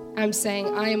 Wow. I'm saying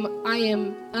I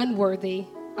am unworthy.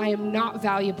 I am not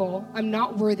valuable. I'm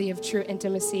not worthy of true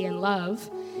intimacy and love.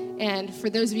 And for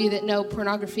those of you that know,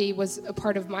 pornography was a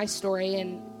part of my story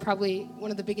and probably one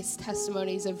of the biggest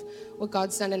testimonies of what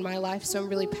God's done in my life. So I'm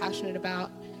really passionate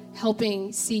about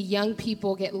helping see young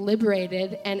people get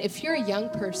liberated. And if you're a young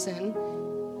person,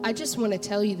 I just want to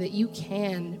tell you that you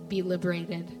can be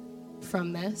liberated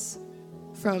from this,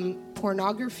 from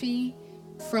pornography,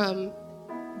 from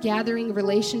gathering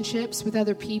relationships with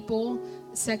other people,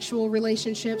 sexual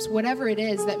relationships, whatever it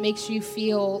is that makes you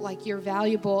feel like you're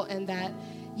valuable and that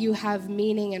you have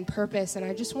meaning and purpose. And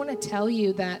I just want to tell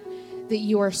you that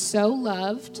you are so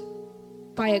loved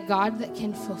by a God that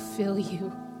can fulfill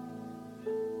you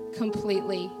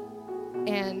completely.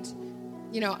 And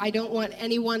I don't want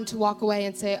anyone to walk away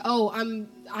and say, oh,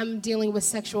 I'm dealing with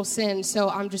sexual sin, so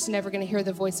I'm just never going to hear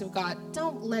the voice of God.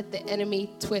 Don't let the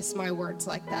enemy twist my words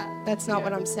like that. That's not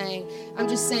what I'm saying. I'm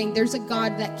just saying there's a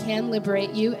God that can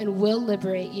liberate you and will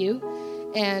liberate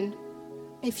you. And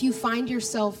if you find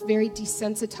yourself very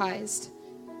desensitized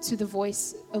to the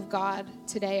voice of God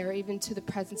today, or even to the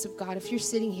presence of God, if you're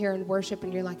sitting here in worship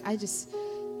and you're like, I just,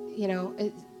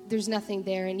 there's nothing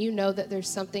there, and you know that there's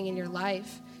something in your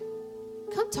life,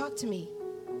 come talk to me,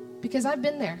 because I've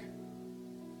been there.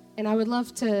 And I would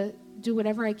love to do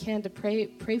whatever I can to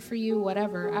pray for you,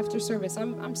 whatever. After service,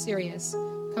 I'm serious.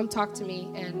 Come talk to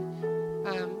me. And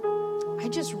I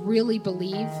just really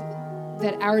believe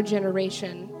that our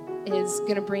generation is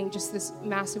going to bring just this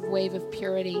massive wave of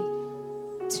purity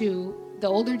to the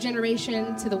older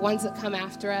generation, to the ones that come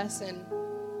after us. And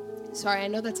sorry, I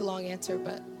know that's a long answer,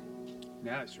 but...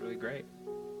 Yeah, it's really great.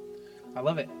 I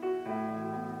love it.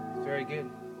 Very good.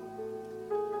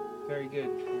 Very good.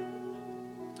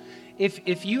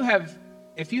 If you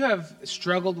have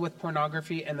struggled with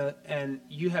pornography and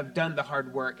you have done the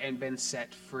hard work and been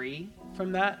set free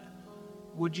from that,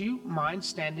 would you mind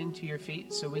standing to your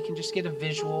feet so we can just get a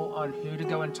visual on who to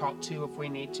go and talk to if we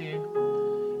need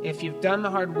to? If you've done the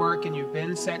hard work and you've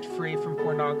been set free from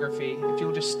pornography, if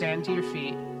you'll just stand to your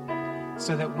feet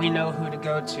so that we know who to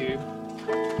go to.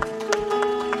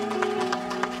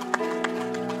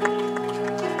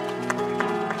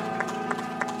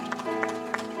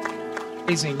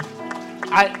 Amazing.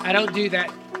 I don't do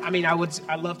that. I mean,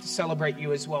 I'd love to celebrate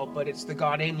you as well, but it's the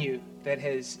God in you that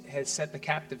has set the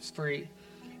captives free.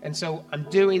 And so I'm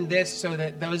doing this so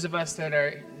that those of us that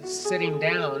are sitting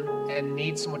down and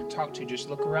need someone to talk to, just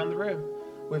look around the room.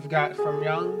 We've got from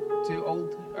young to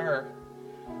older.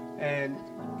 And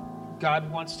God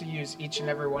wants to use each and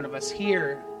every one of us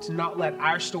here to not let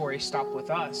our story stop with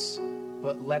us,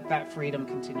 but let that freedom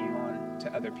continue on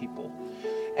to other people.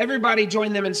 Everybody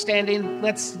join them in standing.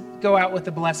 Let's go out with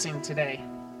a blessing today.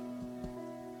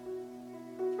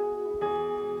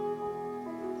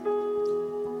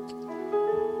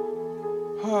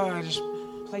 Just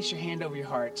place your hand over your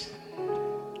heart.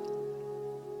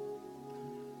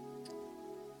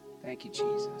 Thank you,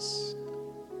 Jesus.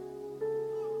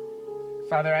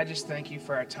 Father, I just thank you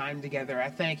for our time together. I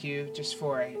thank you just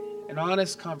for an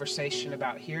honest conversation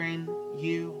about hearing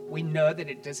you. We know that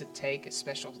it doesn't take a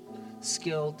special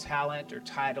skill, talent, or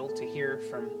title to hear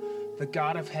from the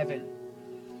God of heaven.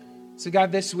 So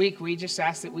God, this week we just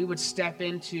ask that we would step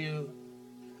into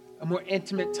a more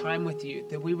intimate time with you,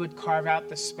 that we would carve out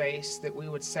the space, that we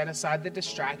would set aside the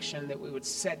distraction, that we would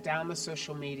set down the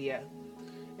social media.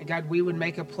 And God, we would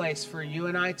make a place for you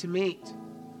and I to meet,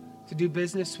 to do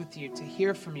business with you, to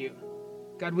hear from you.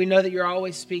 God, we know that you're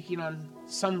always speaking on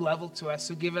some level to us,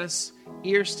 so give us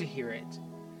ears to hear it.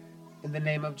 In the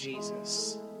name of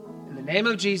Jesus. In the name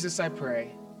of Jesus, I pray.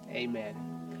 Amen.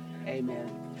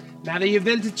 Amen. Now that you've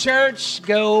been to church,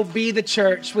 go be the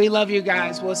church. We love you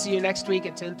guys. We'll see you next week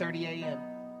at 10:30 a.m.